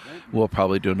now. We'll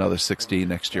probably do another 60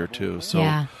 next year too.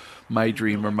 So my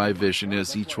dream or my vision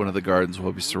is each one of the gardens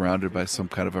will be surrounded by some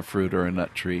kind of a fruit or a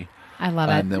nut tree. I love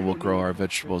it. And then we'll grow our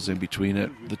vegetables in between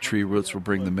it. The tree roots will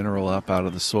bring the mineral up out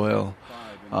of the soil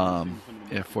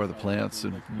for the plants.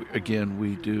 And again,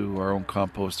 we do our own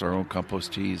compost, our own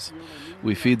compost teas.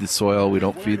 We feed the soil. We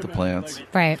don't feed the plants.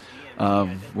 Right.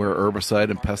 We're herbicide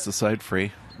and pesticide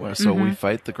free. So we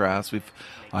fight the grass.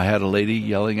 I had a lady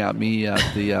yelling at me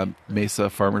at the Mesa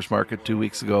Farmers Market 2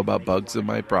 weeks ago about bugs in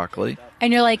my broccoli.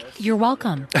 And you're like, you're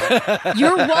welcome.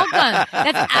 You're welcome.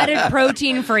 That's added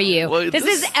protein for you. Well, this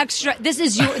is extra. This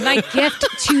is my gift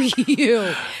to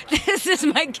you. This is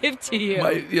my gift to you.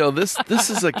 This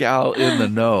is a gal in the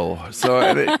know.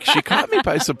 So she caught me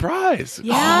by surprise.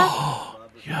 Yeah. Oh,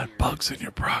 you had bugs in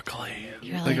your broccoli.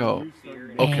 You're I go,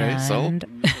 okay, so?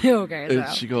 Okay, so.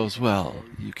 And she goes, well,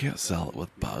 you can't sell it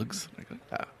with bugs. I go,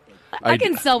 yeah. I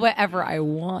can sell whatever I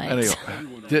want. And I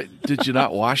go, did you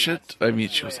not wash it? I mean,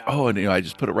 she goes, I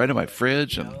just put it right in my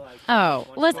fridge. And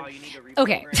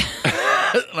okay.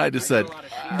 And I just said,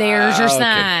 there's your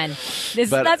sign. Okay.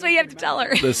 That's what you have to tell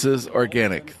her. This is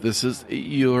organic.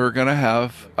 You're gonna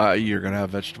have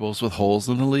vegetables with holes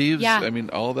in the leaves. Yeah. I mean,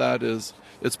 all that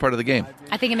it's part of the game.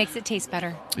 I think it makes it taste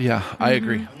better. Yeah, I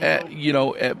agree.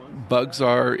 Bugs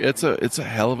it's a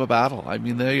hell of a battle. I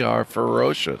mean, they are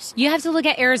ferocious. You have to look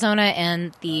at Arizona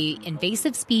and the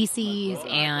invasive species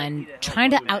and trying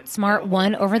to outsmart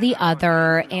one over the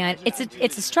other, and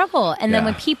it's a struggle. And then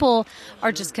when people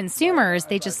are just consumers,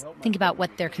 they just think about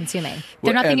what they're consuming.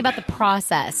 They're not thinking about the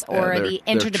process or the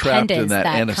interdependence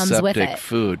that comes with it.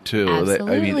 Food too.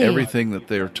 Absolutely. Everything that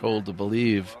they're told to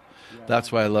believe.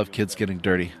 That's why I love kids getting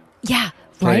dirty. Yeah,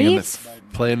 right?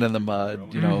 Playing in the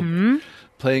mud,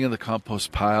 playing in the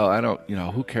compost pile. I don't,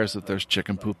 who cares if there's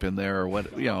chicken poop in there or what,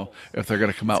 if they're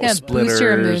going to come out with splitters. Boost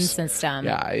your immune system.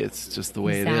 Yeah, it's just the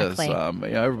way it is.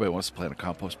 Everybody wants to play in a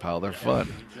compost pile. They're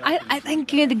fun. I think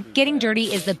getting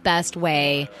dirty is the best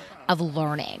way of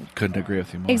learning. Couldn't agree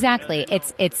with you more. Exactly.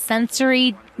 It's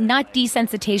sensory, not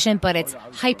desensitization, but it's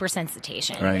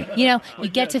hypersensitization. Right. You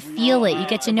get to feel it, you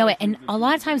get to know it. And a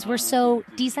lot of times we're so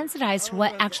desensitized to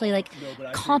what actually like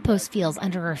compost feels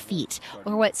under our feet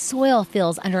or what soil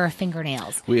feels under our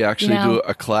fingernails. We actually do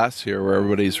a class here where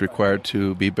everybody's required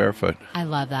to be barefoot. I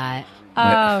love that.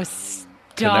 Oh, stop.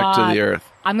 Connect to the earth.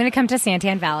 I'm going to come to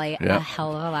Santan Valley a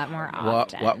hell of a lot more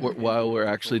often. While we're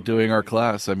actually doing our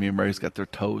class, I mean, everybody's got their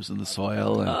toes in the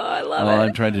soil. And I love it. All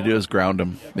I'm trying to do is ground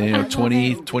them.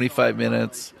 25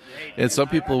 minutes. And some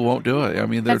people won't do it. I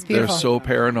mean, they're so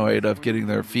paranoid of getting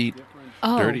their feet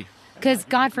dirty. Because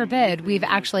God forbid, we've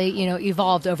actually,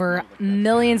 evolved over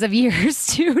millions of years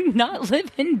to not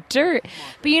live in dirt.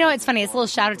 But it's funny. It's a little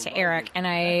shout out to Eric. And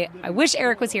I wish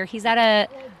Eric was here. He's at a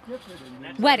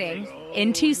wedding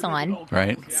in Tucson.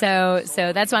 Right. So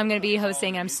that's why I'm going to be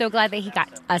hosting. And I'm so glad that he got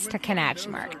us to connect,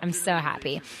 Mark. I'm so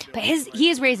happy. But he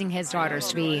is raising his daughters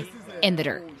to be in the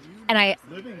dirt. And I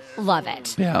love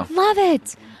it. Yeah. Love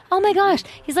it. Oh my gosh.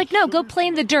 He's like, no, go play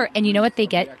in the dirt. And you know what they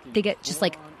get? They get just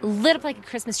like lit up like a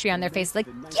Christmas tree on their face. Like,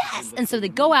 yes. And so they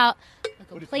go out, they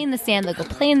go play in the sand, they go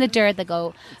play in the dirt, they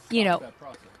go,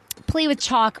 play with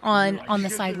chalk on the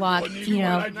sidewalk,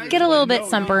 get a little bit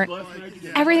sunburnt.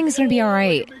 Everything's going to be all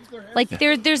right. Like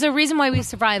there's a reason why we've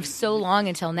survived so long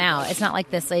until now. It's not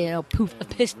like this, poof,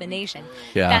 epiphany.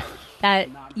 Yeah. That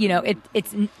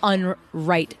it's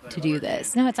unright to do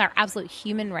this. No, it's our absolute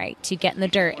human right to get in the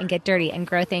dirt and get dirty and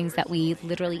grow things that we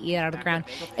literally eat out of the ground.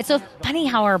 It's so funny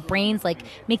how our brains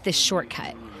make this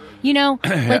shortcut.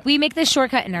 We make this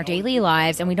shortcut in our daily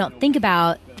lives and we don't think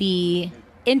about the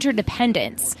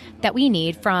interdependence that we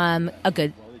need from a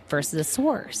good versus a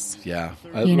source. Yeah.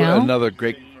 Another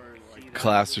great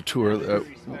class or tour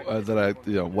that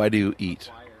why do you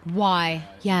eat? Why?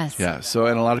 Yes. Yeah. So,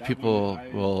 and a lot of people,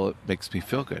 it makes me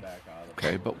feel good.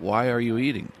 Okay. But why are you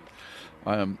eating?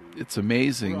 It's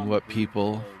amazing what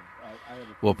people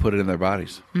will put in their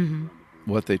bodies,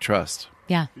 what they trust.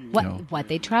 Yeah. What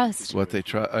they trust. What they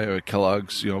trust.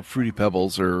 Kellogg's, Fruity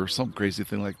Pebbles or some crazy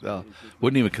thing like that.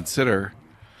 Wouldn't even consider.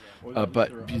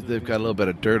 But they've got a little bit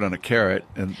of dirt on a carrot,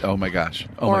 and oh my gosh.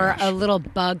 A little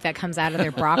bug that comes out of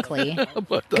their broccoli.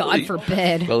 God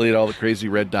forbid. They'll eat all the crazy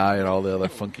red dye and all the other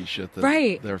funky shit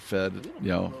that they're fed,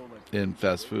 in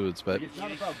fast foods. But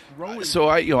so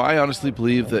I honestly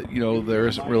believe that there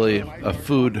isn't really a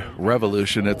food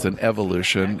revolution; it's an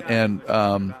evolution,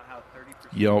 and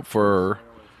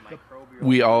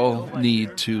we all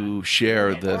need to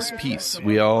share this piece.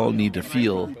 We all need to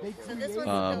feel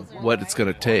what it's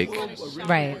going to take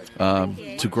Right.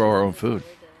 to grow our own food.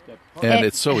 And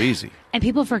it's so easy. And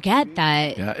people forget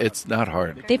that. Yeah, it's not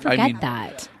hard. They forget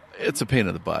that. It's a pain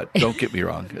in the butt. Don't get me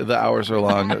wrong. The hours are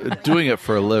long. Doing it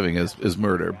for a living is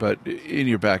murder. But in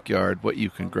your backyard, what you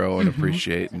can grow and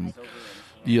appreciate, and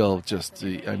you'll just,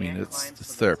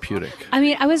 it's therapeutic. I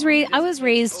mean, I was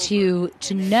raised to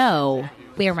know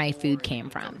where my food came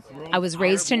from. I was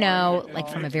raised to know, like,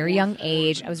 from a very young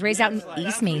age. I was raised out in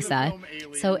East Mesa,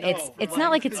 so it's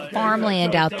not like it's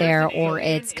farmland out there or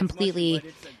it's completely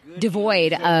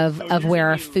devoid of where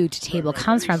our food to table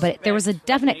comes from, but there was a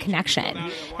definite connection.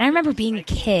 And I remember being a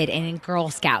kid and in Girl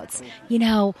Scouts, we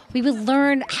would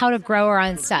learn how to grow our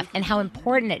own stuff and how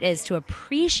important it is to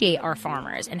appreciate our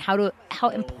farmers and how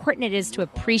important it is to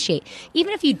appreciate,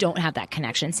 even if you don't have that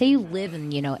connection. Say you live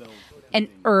in, an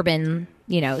urban,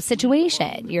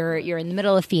 situation. You're in the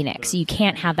middle of Phoenix. You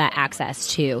can't have that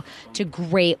access to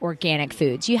great organic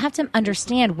foods. You have to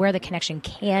understand where the connection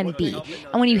can be.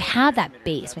 And when you have that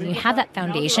base, when you have that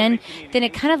foundation, then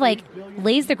it kind of like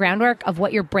lays the groundwork of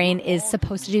what your brain is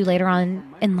supposed to do later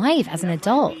on in life as an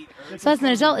adult. So as an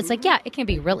adult, it's like, yeah, it can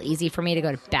be real easy for me to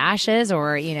go to Bash's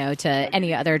or, to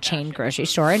any other chain grocery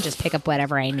store and just pick up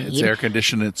whatever I need. It's air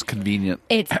conditioned. It's convenient.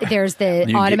 There's the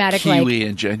you automatic can get kiwi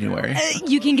in January.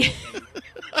 You can get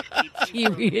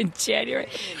kiwi in January.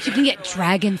 You can get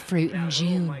dragon fruit in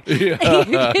June.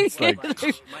 Yeah, it's like,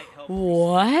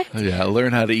 what? Yeah,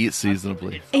 learn how to eat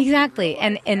seasonably. Exactly.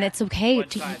 And it's okay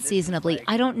to eat seasonably.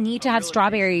 I don't need to have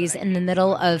strawberries in the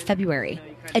middle of February.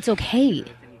 It's okay.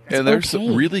 And there's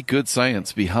some really good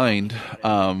science behind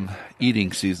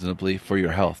eating seasonably for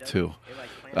your health, too.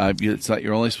 It's not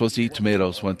you're only supposed to eat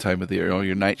tomatoes one time of the year.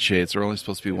 Your nightshades are only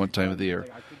supposed to be one time of the year.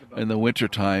 In the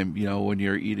wintertime, when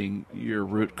you're eating your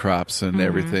root crops and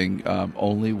everything,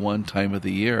 only one time of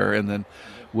the year. And then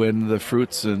when the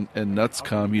fruits and nuts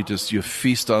come, you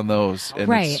feast on those, and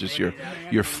it's just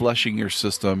you're flushing your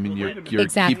system, and you're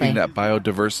exactly. keeping that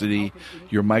biodiversity.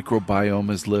 Your microbiome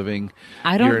is living.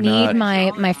 I don't need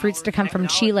my fruits to come from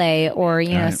Chile or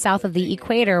right. south of the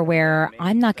equator, where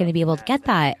I'm not going to be able to get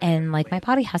that, and like my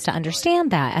body has to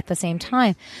understand that at the same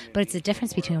time. But it's a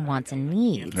difference between wants and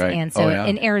needs, right. And so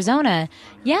in Arizona,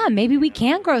 maybe we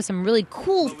can grow some really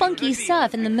cool, funky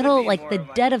stuff in the middle, like the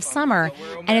dead of summer,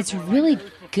 and it's really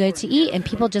good to eat, and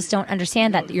people just don't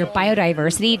understand that your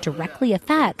biodiversity directly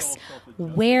affects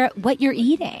what you're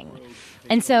eating.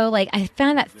 And so, like, I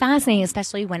found that fascinating,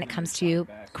 especially when it comes to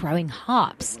growing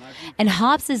hops. And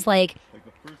hops is like,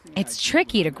 it's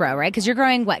tricky to grow, right? Because you're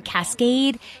growing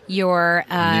Cascade, your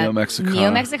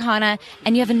Neo-Mexicana,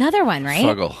 and you have another one, right?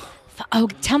 Fuggle. Oh,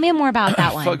 tell me more about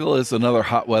that one. Fuggle is another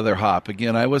hot weather hop.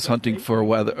 Again, I was hunting for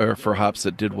hops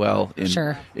that did well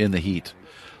in the heat.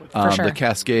 Sure. The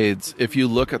Cascades, if you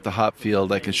look at the hop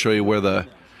field, I can show you where the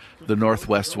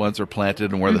northwest ones are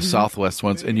planted and where the southwest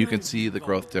ones, and you can see the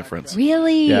growth difference.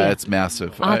 Really? Yeah, it's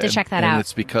massive. I'll have to check that out. And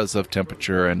it's because of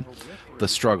temperature and the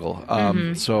struggle.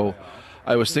 So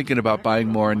I was thinking about buying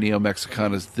more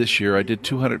Neo-Mexicanas this year. I did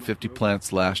 250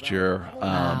 plants last year.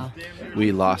 Wow.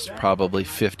 We lost probably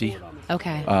 50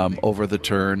 over the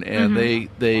turn, and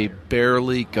they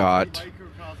barely got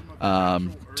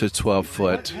to 12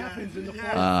 foot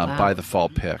by the fall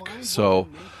pick. So,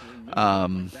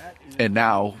 and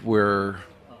now we're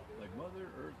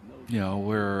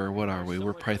what are we?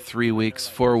 We're probably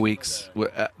 4 weeks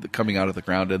coming out of the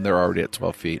ground, and they're already at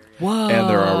 12 feet. Whoa. And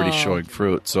they're already showing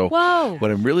fruit. So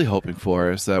what I'm really hoping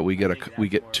for is that we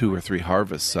get 2 or 3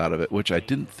 harvests out of it, which I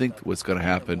didn't think was going to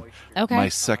happen my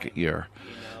second year.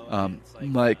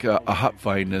 Like a hop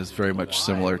vine is very much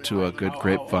similar to a good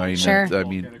grapevine. Sure. I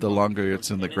mean, the longer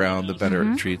it's in the ground, the better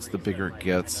it treats, the bigger it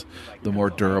gets, the more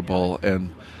durable.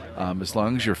 And as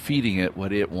long as you're feeding it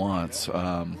what it wants,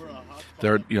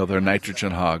 they're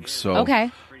nitrogen hogs. So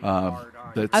I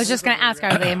was just going to ask: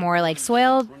 are they more like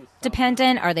soil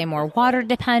dependent? Are they more water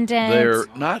dependent? They're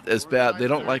not as bad. They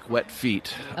don't like wet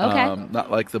feet. Okay. Not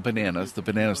like the bananas. The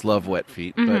bananas love wet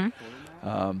feet, but.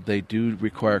 They do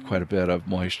require quite a bit of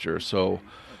moisture. So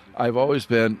I've always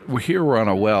been, we're on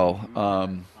a well,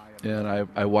 and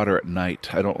I water at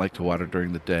night. I don't like to water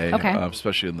during the day,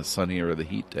 especially in the sunny or the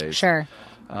heat days. Sure.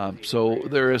 So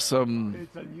there is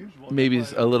maybe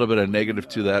a little bit of negative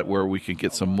to that where we can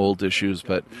get some mold issues,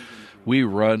 but we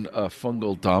run a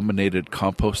fungal-dominated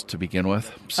compost to begin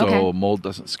with, so mold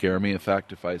doesn't scare me. In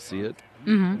fact, if I see it,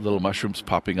 little mushrooms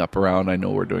popping up around, I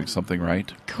know we're doing something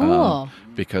right. Cool.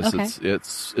 Because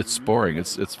it's sporing,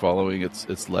 it's following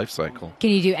its life cycle.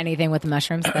 Can you do anything with the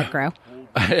mushrooms that grow?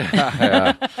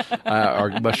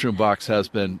 Our mushroom box has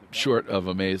been short of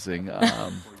amazing.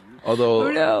 Although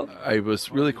Oh, no. I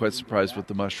was really quite surprised with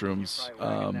the mushrooms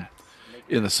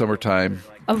in the summertime.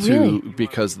 Oh, really?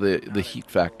 Because the heat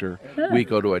factor. We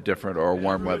go to a different or a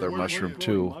warm weather mushroom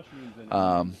too.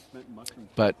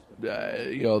 But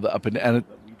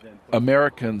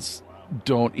Americans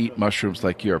don't eat mushrooms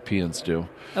like Europeans do.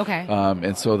 Okay.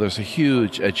 And so there's a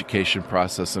huge education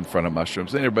process in front of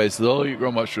mushrooms. And everybody says, "Oh, you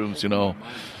grow mushrooms,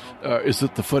 is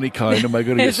it the funny kind? Am I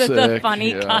going to get Is it sick?" the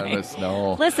funny kind? And it's,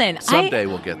 no. Listen, someday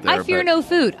we'll get there. I fear but- no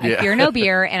food. I Yeah. fear no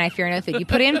beer, and I fear no food. You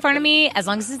put it in front of me, as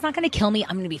long as it's not going to kill me,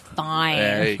 I'm going to be fine.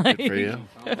 Hey, good for you.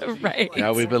 Right.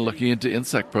 Yeah, we've been looking into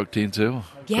insect protein too.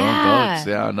 Yeah. Growing bugs.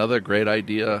 Yeah, another great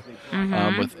idea.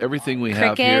 With everything we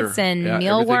have here. Crickets and yeah,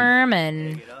 mealworm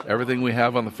and Everything we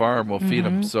have on the farm, we'll feed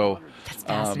them. So that's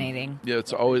fascinating. yeah,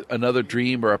 it's always another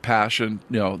dream or a passion.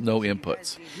 No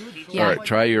inputs. Yeah. All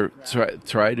right,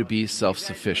 try to be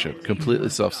self-sufficient, completely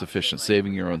self-sufficient,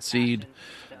 saving your own seed,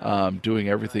 doing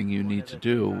everything you need to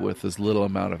do with as little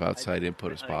amount of outside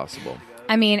input as possible.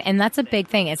 I mean, and that's a big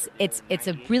thing. It's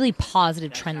a really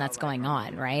positive trend that's going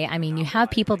on, right? I mean, you have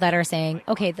people that are saying,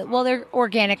 okay, they're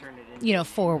organic,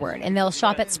 forward, and they'll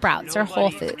shop at Sprouts or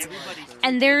Whole Foods,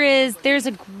 and there's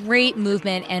a great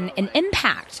movement and an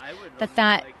impact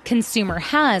that consumer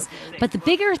has. But the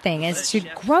bigger thing is to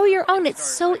grow your own. It's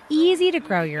so easy to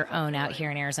grow your own out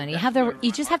here in Arizona.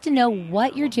 You just have to know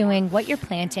what you're doing, what you're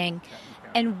planting,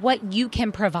 and what you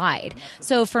can provide.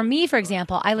 So for me, for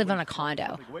example, I live in a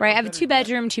condo, right? I have a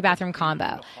 2-bedroom, 2-bathroom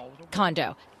condo.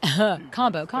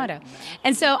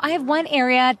 And so I have one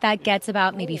area that gets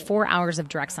about maybe 4 hours of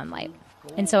direct sunlight.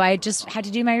 And so I just had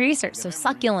to do my research. So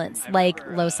succulents like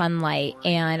low sunlight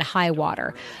and high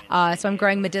water. So I'm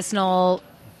growing medicinal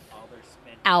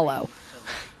aloe.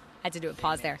 I had to do a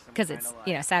pause there because it's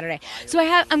Saturday. So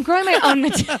I'm growing my own.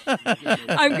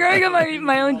 I'm growing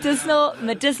my own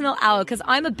medicinal aloe because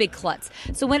I'm a big klutz.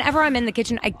 So whenever I'm in the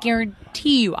kitchen, I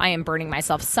guarantee you I am burning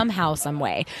myself somehow, some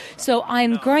way. So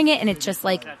I'm growing it, and it's just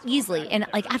like easily. And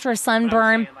like after a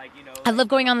sunburn, I love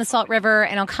going on the Salt River,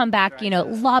 and I'll come back,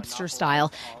 lobster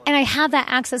style, and I have that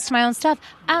access to my own stuff.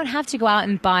 I don't have to go out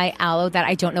and buy aloe that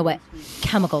I don't know what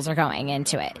chemicals are going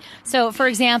into it. So, for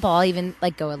example, I'll even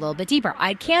go a little bit deeper. I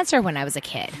had cancer when I was a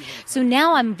kid. So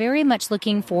now I'm very much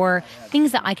looking for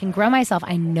things that I can grow myself.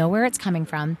 I know where it's coming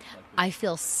from. I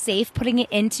feel safe putting it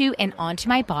into and onto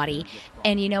my body.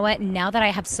 And you know what? Now that I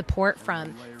have support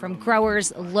from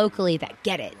growers locally that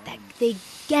get it, that they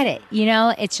get it,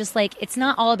 it's just it's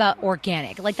not all about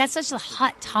organic. That's such a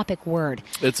hot topic word.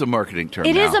 It's a marketing term.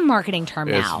 It is a marketing term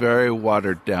now. It's very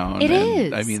watered down. It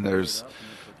is. I mean, there's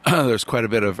quite a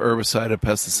bit of herbicide and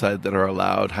pesticide that are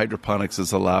allowed. Hydroponics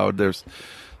is allowed. There's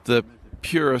the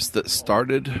purists that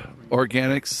started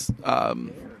organics.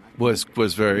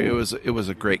 It was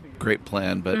a great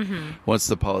plan, but once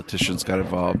the politicians got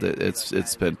involved,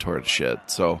 it's been torn to shit.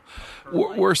 So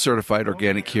we're certified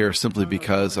organic here simply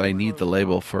because I need the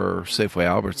label for Safeway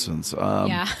Albertsons.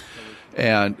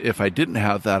 And if I didn't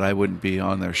have that, I wouldn't be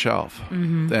on their shelf.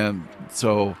 And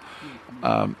so,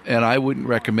 and I wouldn't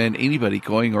recommend anybody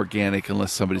going organic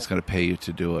unless somebody's going to pay you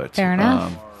to do it. Fair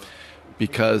enough.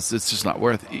 Because it's just not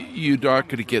worth it. You're not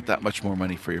going to get that much more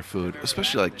money for your food,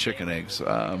 especially like chicken eggs.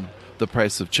 The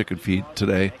price of chicken feed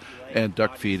today and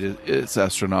duck feed is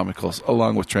astronomical,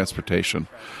 along with transportation.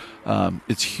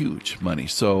 It's huge money.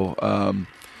 So,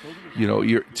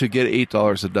 to get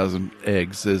 $8 a dozen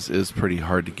eggs is pretty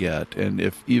hard to get.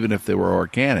 And even if they were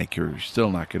organic, you're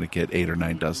still not going to get 8 or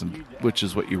 9 dozen, which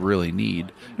is what you really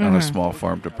need on a small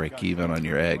farm to break even on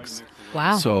your eggs.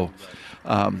 Wow. So,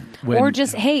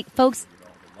 hey, folks,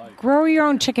 grow your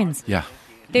own chickens. Yeah.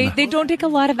 They don't take a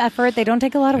lot of effort. They don't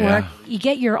take a lot of work. You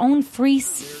get your own free,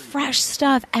 fresh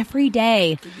stuff every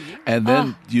day. And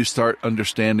then you start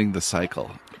understanding the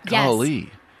cycle. Yes.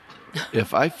 Golly,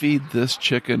 if I feed this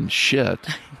chicken shit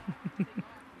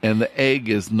and the egg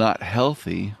is not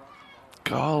healthy,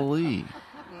 golly.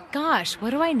 Gosh, what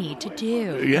do I need to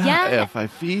do? Yeah. If I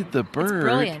feed the bird. It's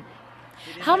brilliant.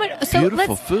 How much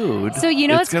beautiful food? So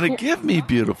it's going to give me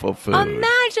beautiful food.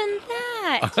 Imagine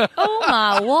that! Oh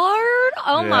my word!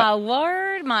 Oh my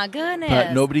word! My goodness!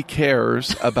 But nobody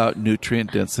cares about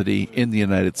nutrient density in the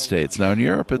United States. Now in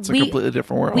Europe, it's a completely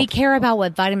different world. We care about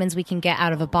what vitamins we can get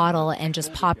out of a bottle and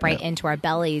just pop right into our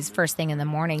bellies first thing in the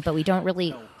morning. But we don't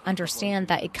really understand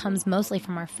that it comes mostly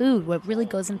from our food. What really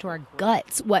goes into our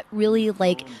guts? What really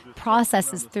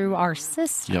processes through our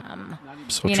system? Yep.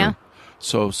 So true.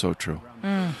 So true.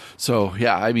 So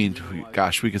I mean,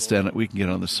 gosh, we can get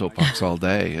on the soapbox all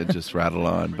day and just rattle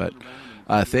on. But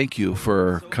thank you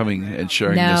for coming and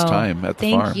sharing this time at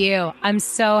the farm. Thank you. I'm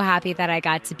so happy that I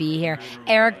got to be here.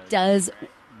 Eric does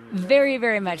very,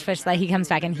 very much wish that he comes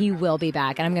back, and he will be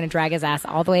back. And I'm going to drag his ass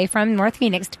all the way from North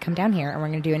Phoenix to come down here, and we're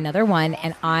going to do another one.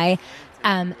 And I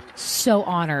am so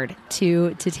honored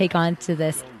to take on to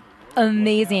this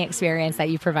amazing experience that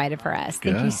you provided for us.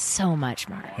 Thank you so much,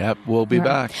 Mark. Yep, we'll be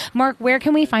back. Mark, where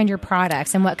can we find your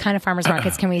products, and what kind of farmers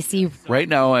markets can we see? Right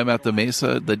now, I'm at the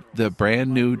Mesa, the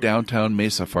brand new downtown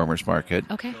Mesa Farmers Market,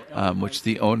 which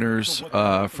the owners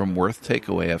from Worth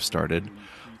Takeaway have started.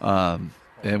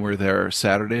 And we're there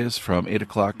Saturdays from 8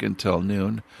 o'clock until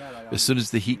noon. As soon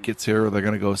as the heat gets here, they're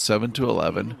going to go 7 to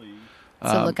 11.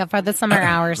 So look up for the summer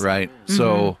hours. Right. Mm-hmm.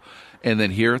 So, and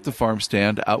then here at the farm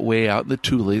stand, way out in the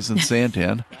Tules in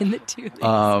Santan. In the Tules.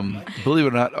 Believe it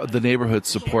or not, the neighborhood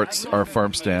supports our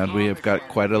farm stand. We have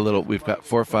got we've got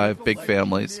 4 or 5 big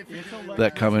families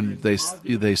that come and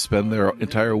they spend their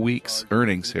entire week's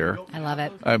earnings here. I love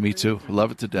it. Me too.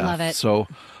 Love it to death. Love it. So,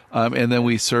 and then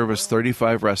we service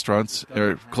 35 restaurants,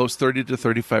 or close 30 to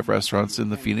 35 restaurants in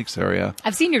the Phoenix area.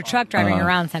 I've seen your truck driving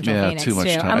around Central Phoenix, too much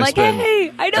too. time. I'm like,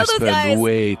 hey, I know those guys. I spend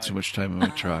way too much time in my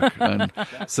truck. And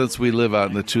since we live out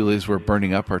in the Tules, we're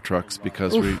burning up our trucks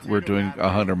because we're doing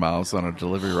 100 miles on a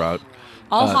delivery route.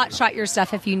 I'll hotshot your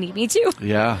stuff if you need me to.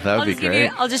 Yeah, that would be great.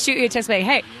 I'll just shoot you a text like,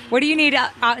 hey, what do you need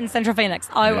out in Central Phoenix?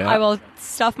 I will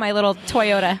stuff my little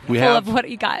Toyota full of what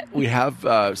you got. We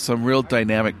have some real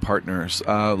dynamic partners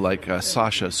like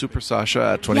Sasha, Super Sasha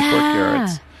at 24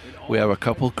 Carats. We have a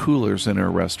couple coolers in our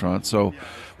restaurant. So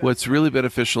what's really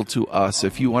beneficial to us,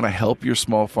 if you want to help your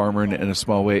small farmer in a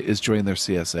small way, is join their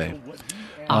CSA.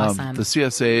 Awesome. The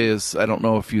CSA is, I don't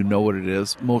know if you know what it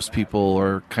is. Most people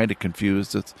are kind of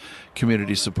confused. It's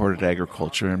community-supported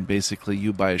agriculture, and basically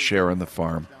you buy a share on the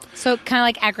farm. So kind of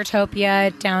like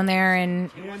Agritopia down there.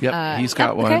 And yep, he's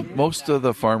got one. Okay. Most of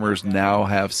the farmers now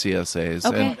have CSAs.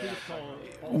 Okay.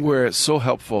 And where it's so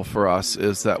helpful for us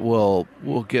is that we'll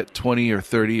get 20 or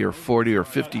 30 or 40 or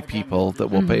 50 people that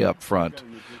will pay up front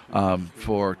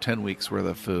for 10 weeks worth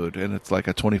of food, and it's like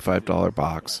a $25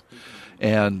 box.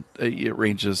 And it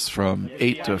ranges from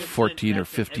 8 to 14 or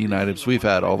 15 items. We've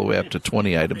had all the way up to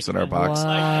 20 items in our box.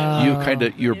 Wow.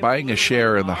 You're buying a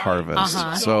share in the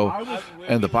harvest. So,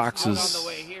 and the boxes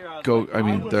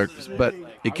but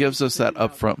it gives us that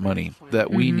upfront money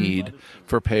that we need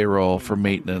for payroll, for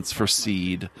maintenance, for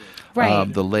seed,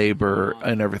 the labor,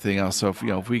 and everything else. So if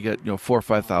we get $4,000 or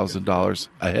 $5,000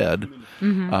 ahead,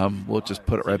 we'll just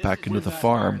put it right back into the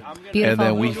farm. Beautiful. And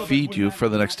then we feed you for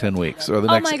the next 10 weeks or the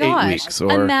next 8 weeks.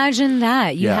 Or imagine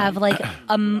that. You have like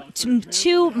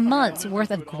 2 months worth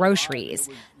of groceries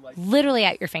literally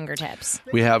at your fingertips.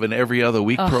 We have an every other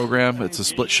week program. It's a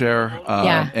split share.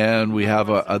 And we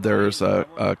have there's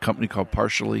a company called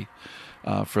Partially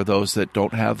for those that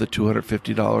don't have the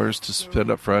 $250 to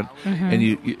spend up front. And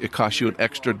it costs you an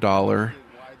extra $1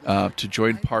 to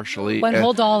join Partially.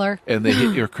 Whole $1. And they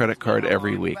hit your credit card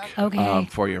every week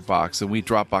for your box. And we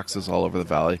drop boxes all over the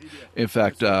valley. In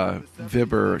fact, Chef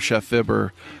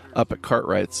Vibber up at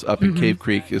Cartwright's up in Cave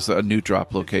Creek is a new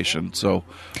drop location. So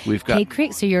we've got Cave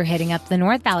Creek. So you're hitting up the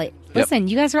North Valley. Listen,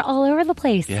 you guys are all over the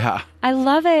place. Yeah. I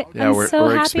love it. I'm so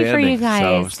happy expanding. for you guys.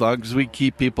 So as long as we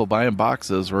keep people buying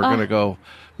boxes, we're going to go.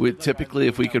 Typically,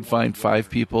 if we can find 5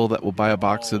 people that will buy a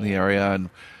box in the area, and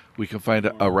we can find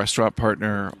a restaurant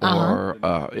partner or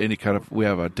any kind of, we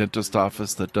have a dentist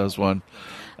office that does one.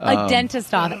 A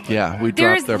dentist office. Yeah, we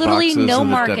There's drop their literally boxes no in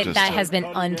the market dentist. that has been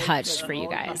untouched for you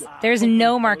guys. There's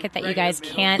no market that you guys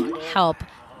can't help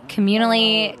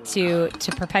communally to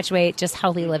perpetuate just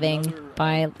healthy living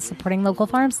by supporting local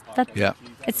farms.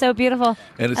 It's so beautiful.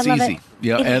 And it's easy.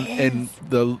 And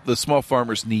the small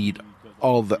farmers need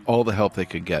all the help they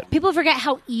can get. People forget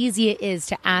how easy it is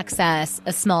to access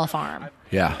a small farm.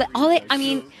 Yeah.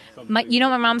 But you know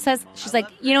what my mom says? She's like,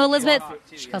 Elizabeth.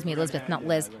 She calls me Elizabeth, not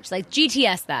Liz. She's like,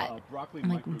 GTS that. I'm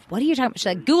like, what are you talking about? She's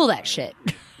like, Google that shit.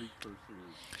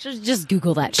 Just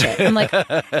Google that shit. I'm like,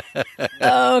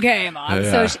 okay, Mom.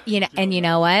 Yeah. So, and you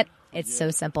know what? It's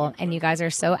so simple. And you guys are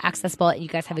so accessible. You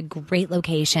guys have a great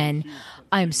location.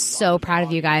 I'm so proud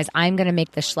of you guys. I'm going to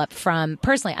make the schlep from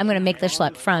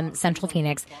Central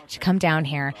Phoenix to come down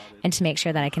here and to make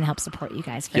sure that I can help support you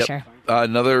guys for sure.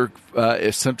 Another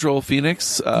Central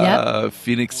Phoenix,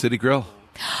 Phoenix City Grill.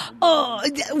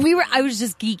 I was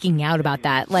just geeking out about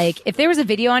that. Like, if there was a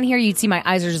video on here, you'd see my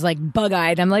eyes are just like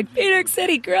bug-eyed. I'm like, Phoenix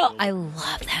City Grill. I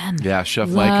love them. Yeah, Chef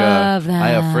love Micah. Them. I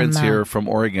have friends here from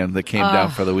Oregon that came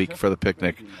down for the week for the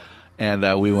picnic. And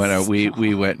we went.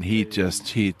 We went, and he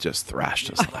just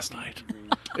thrashed us last night.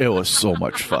 It was so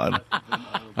much fun.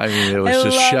 I mean, it was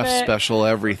just chef special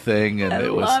everything, and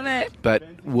it was. Love it. But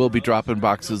we'll be dropping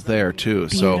boxes there too.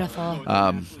 Beautiful.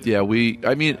 So,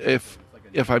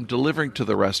 if I'm delivering to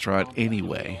the restaurant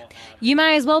anyway, you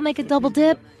might as well make a double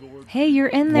dip. Hey, you're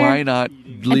in there. Why not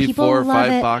leave 4 or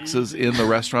 5 it. boxes in the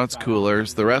restaurant's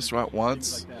coolers? The restaurant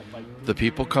wants the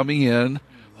people coming in.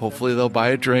 Hopefully they'll buy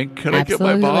a drink. Can Absolutely.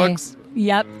 I get my box?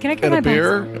 Yep. Can I get and my a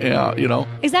beer? box? Yeah, you know.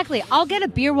 Exactly. I'll get a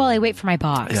beer while I wait for my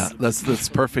box. Yeah, that's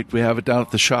perfect. We have it down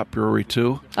at the Shop Brewery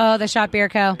too. Oh, the Shop Beer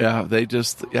Co. Yeah,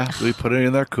 we put it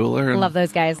in their cooler. And love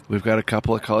those guys. We've got a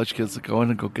couple of college kids that go in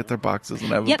and go get their boxes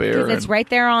and have Yep, a beer. It's right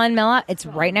there on Mill. It's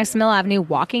right next to Mill Avenue,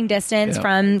 walking distance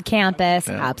from campus.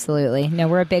 Yeah. Absolutely. No,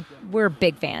 we're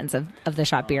big fans of the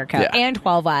Shop Beer Co. And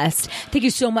 12 West. Thank you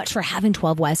so much for having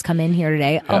 12 West come in here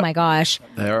today. Yep. Oh my gosh,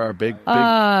 they are our big.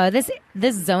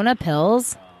 This Zona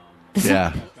Pils.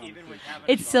 Yeah.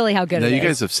 It's silly how good it is. You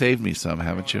guys have saved me some,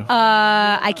 haven't you?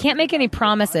 I can't make any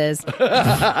promises.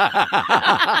 That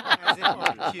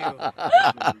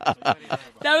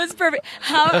was perfect.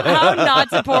 How not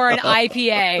to pour an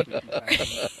IPA.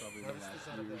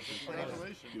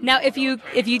 Now, if you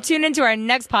tune into our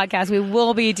next podcast, we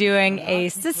will be doing a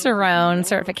Cicerone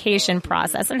certification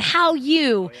process and how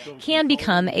you can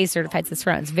become a certified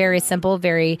Cicerone. It's very simple,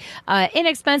 very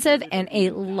inexpensive, and a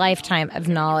lifetime of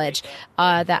knowledge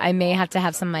that I may have to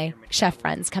have some of my chef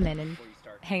friends come in and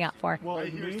hang out for.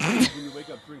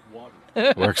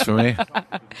 Works for me.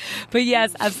 But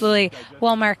yes, absolutely.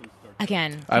 Well, Mark,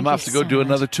 again, I'm off to go do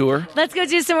another tour. Let's go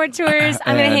do some more tours.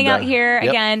 I'm going to hang out here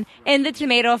again in the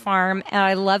tomato farm. And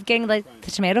I love getting the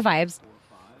tomato vibes.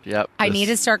 Yep. I need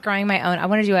to start growing my own. I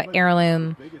want to do an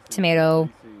heirloom tomato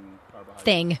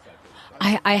thing.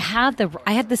 I have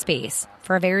the space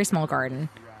for a very small garden.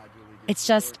 It's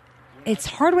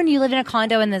hard when you live in a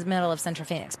condo in the middle of Central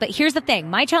Phoenix. But here's the thing.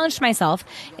 My challenge to myself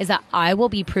is that I will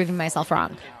be proving myself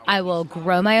wrong. I will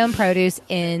grow my own produce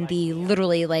in the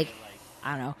literally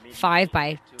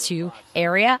 5x2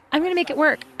 area. I'm going to make it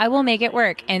work. I will make it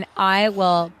work. And I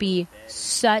will be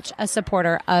such a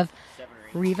supporter of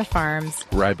Riva Farms.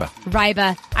 Riva.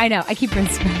 I know. I keep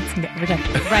mispronouncing it every time.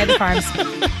 Riva Farms.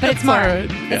 But it's Mark.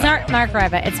 Right. Yeah. It's not Mark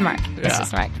Riva. It's Mark. Yeah. It's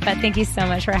just Mark. But thank you so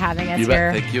much for having us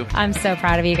here. Thank you. I'm so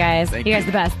proud of you guys. You guys are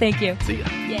the best. Thank you. See ya.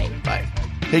 Yay. Bye.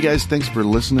 Hey guys, thanks for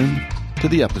listening to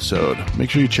the episode. Make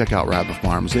sure you check out Riva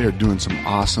Farms. They are doing some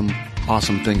awesome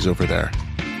things over there.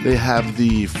 They have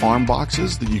the farm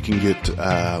boxes that you can get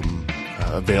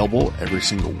available every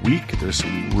single week. There's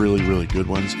some really, really good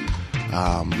ones.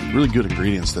 Really good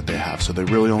ingredients that they have. So they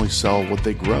really only sell what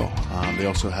they grow. They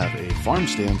also have a farm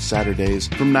stand Saturdays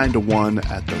from 9 to 1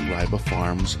 at the Riva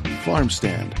Farms farm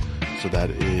stand. So that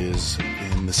is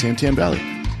in the Santan Valley.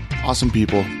 Awesome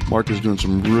people. Mark is doing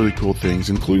some really cool things,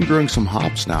 including growing some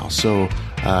hops now. So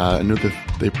I know that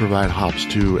they provide hops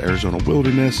to Arizona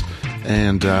Wilderness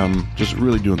and just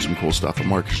really doing some cool stuff. And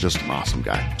Mark is just an awesome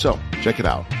guy. So check it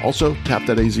out. Also,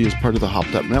 Tap.az is part of the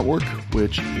Hopped Up Network,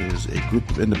 which is a group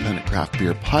of independent craft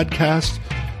beer podcasts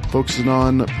focusing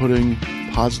on putting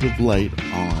positive light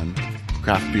on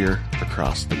craft beer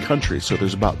across the country. So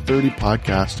there's about 30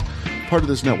 podcasts part of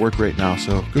this network right now.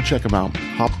 So go check them out.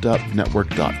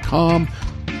 HoppedUpNetwork.com.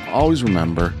 Always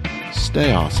remember,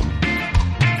 stay awesome.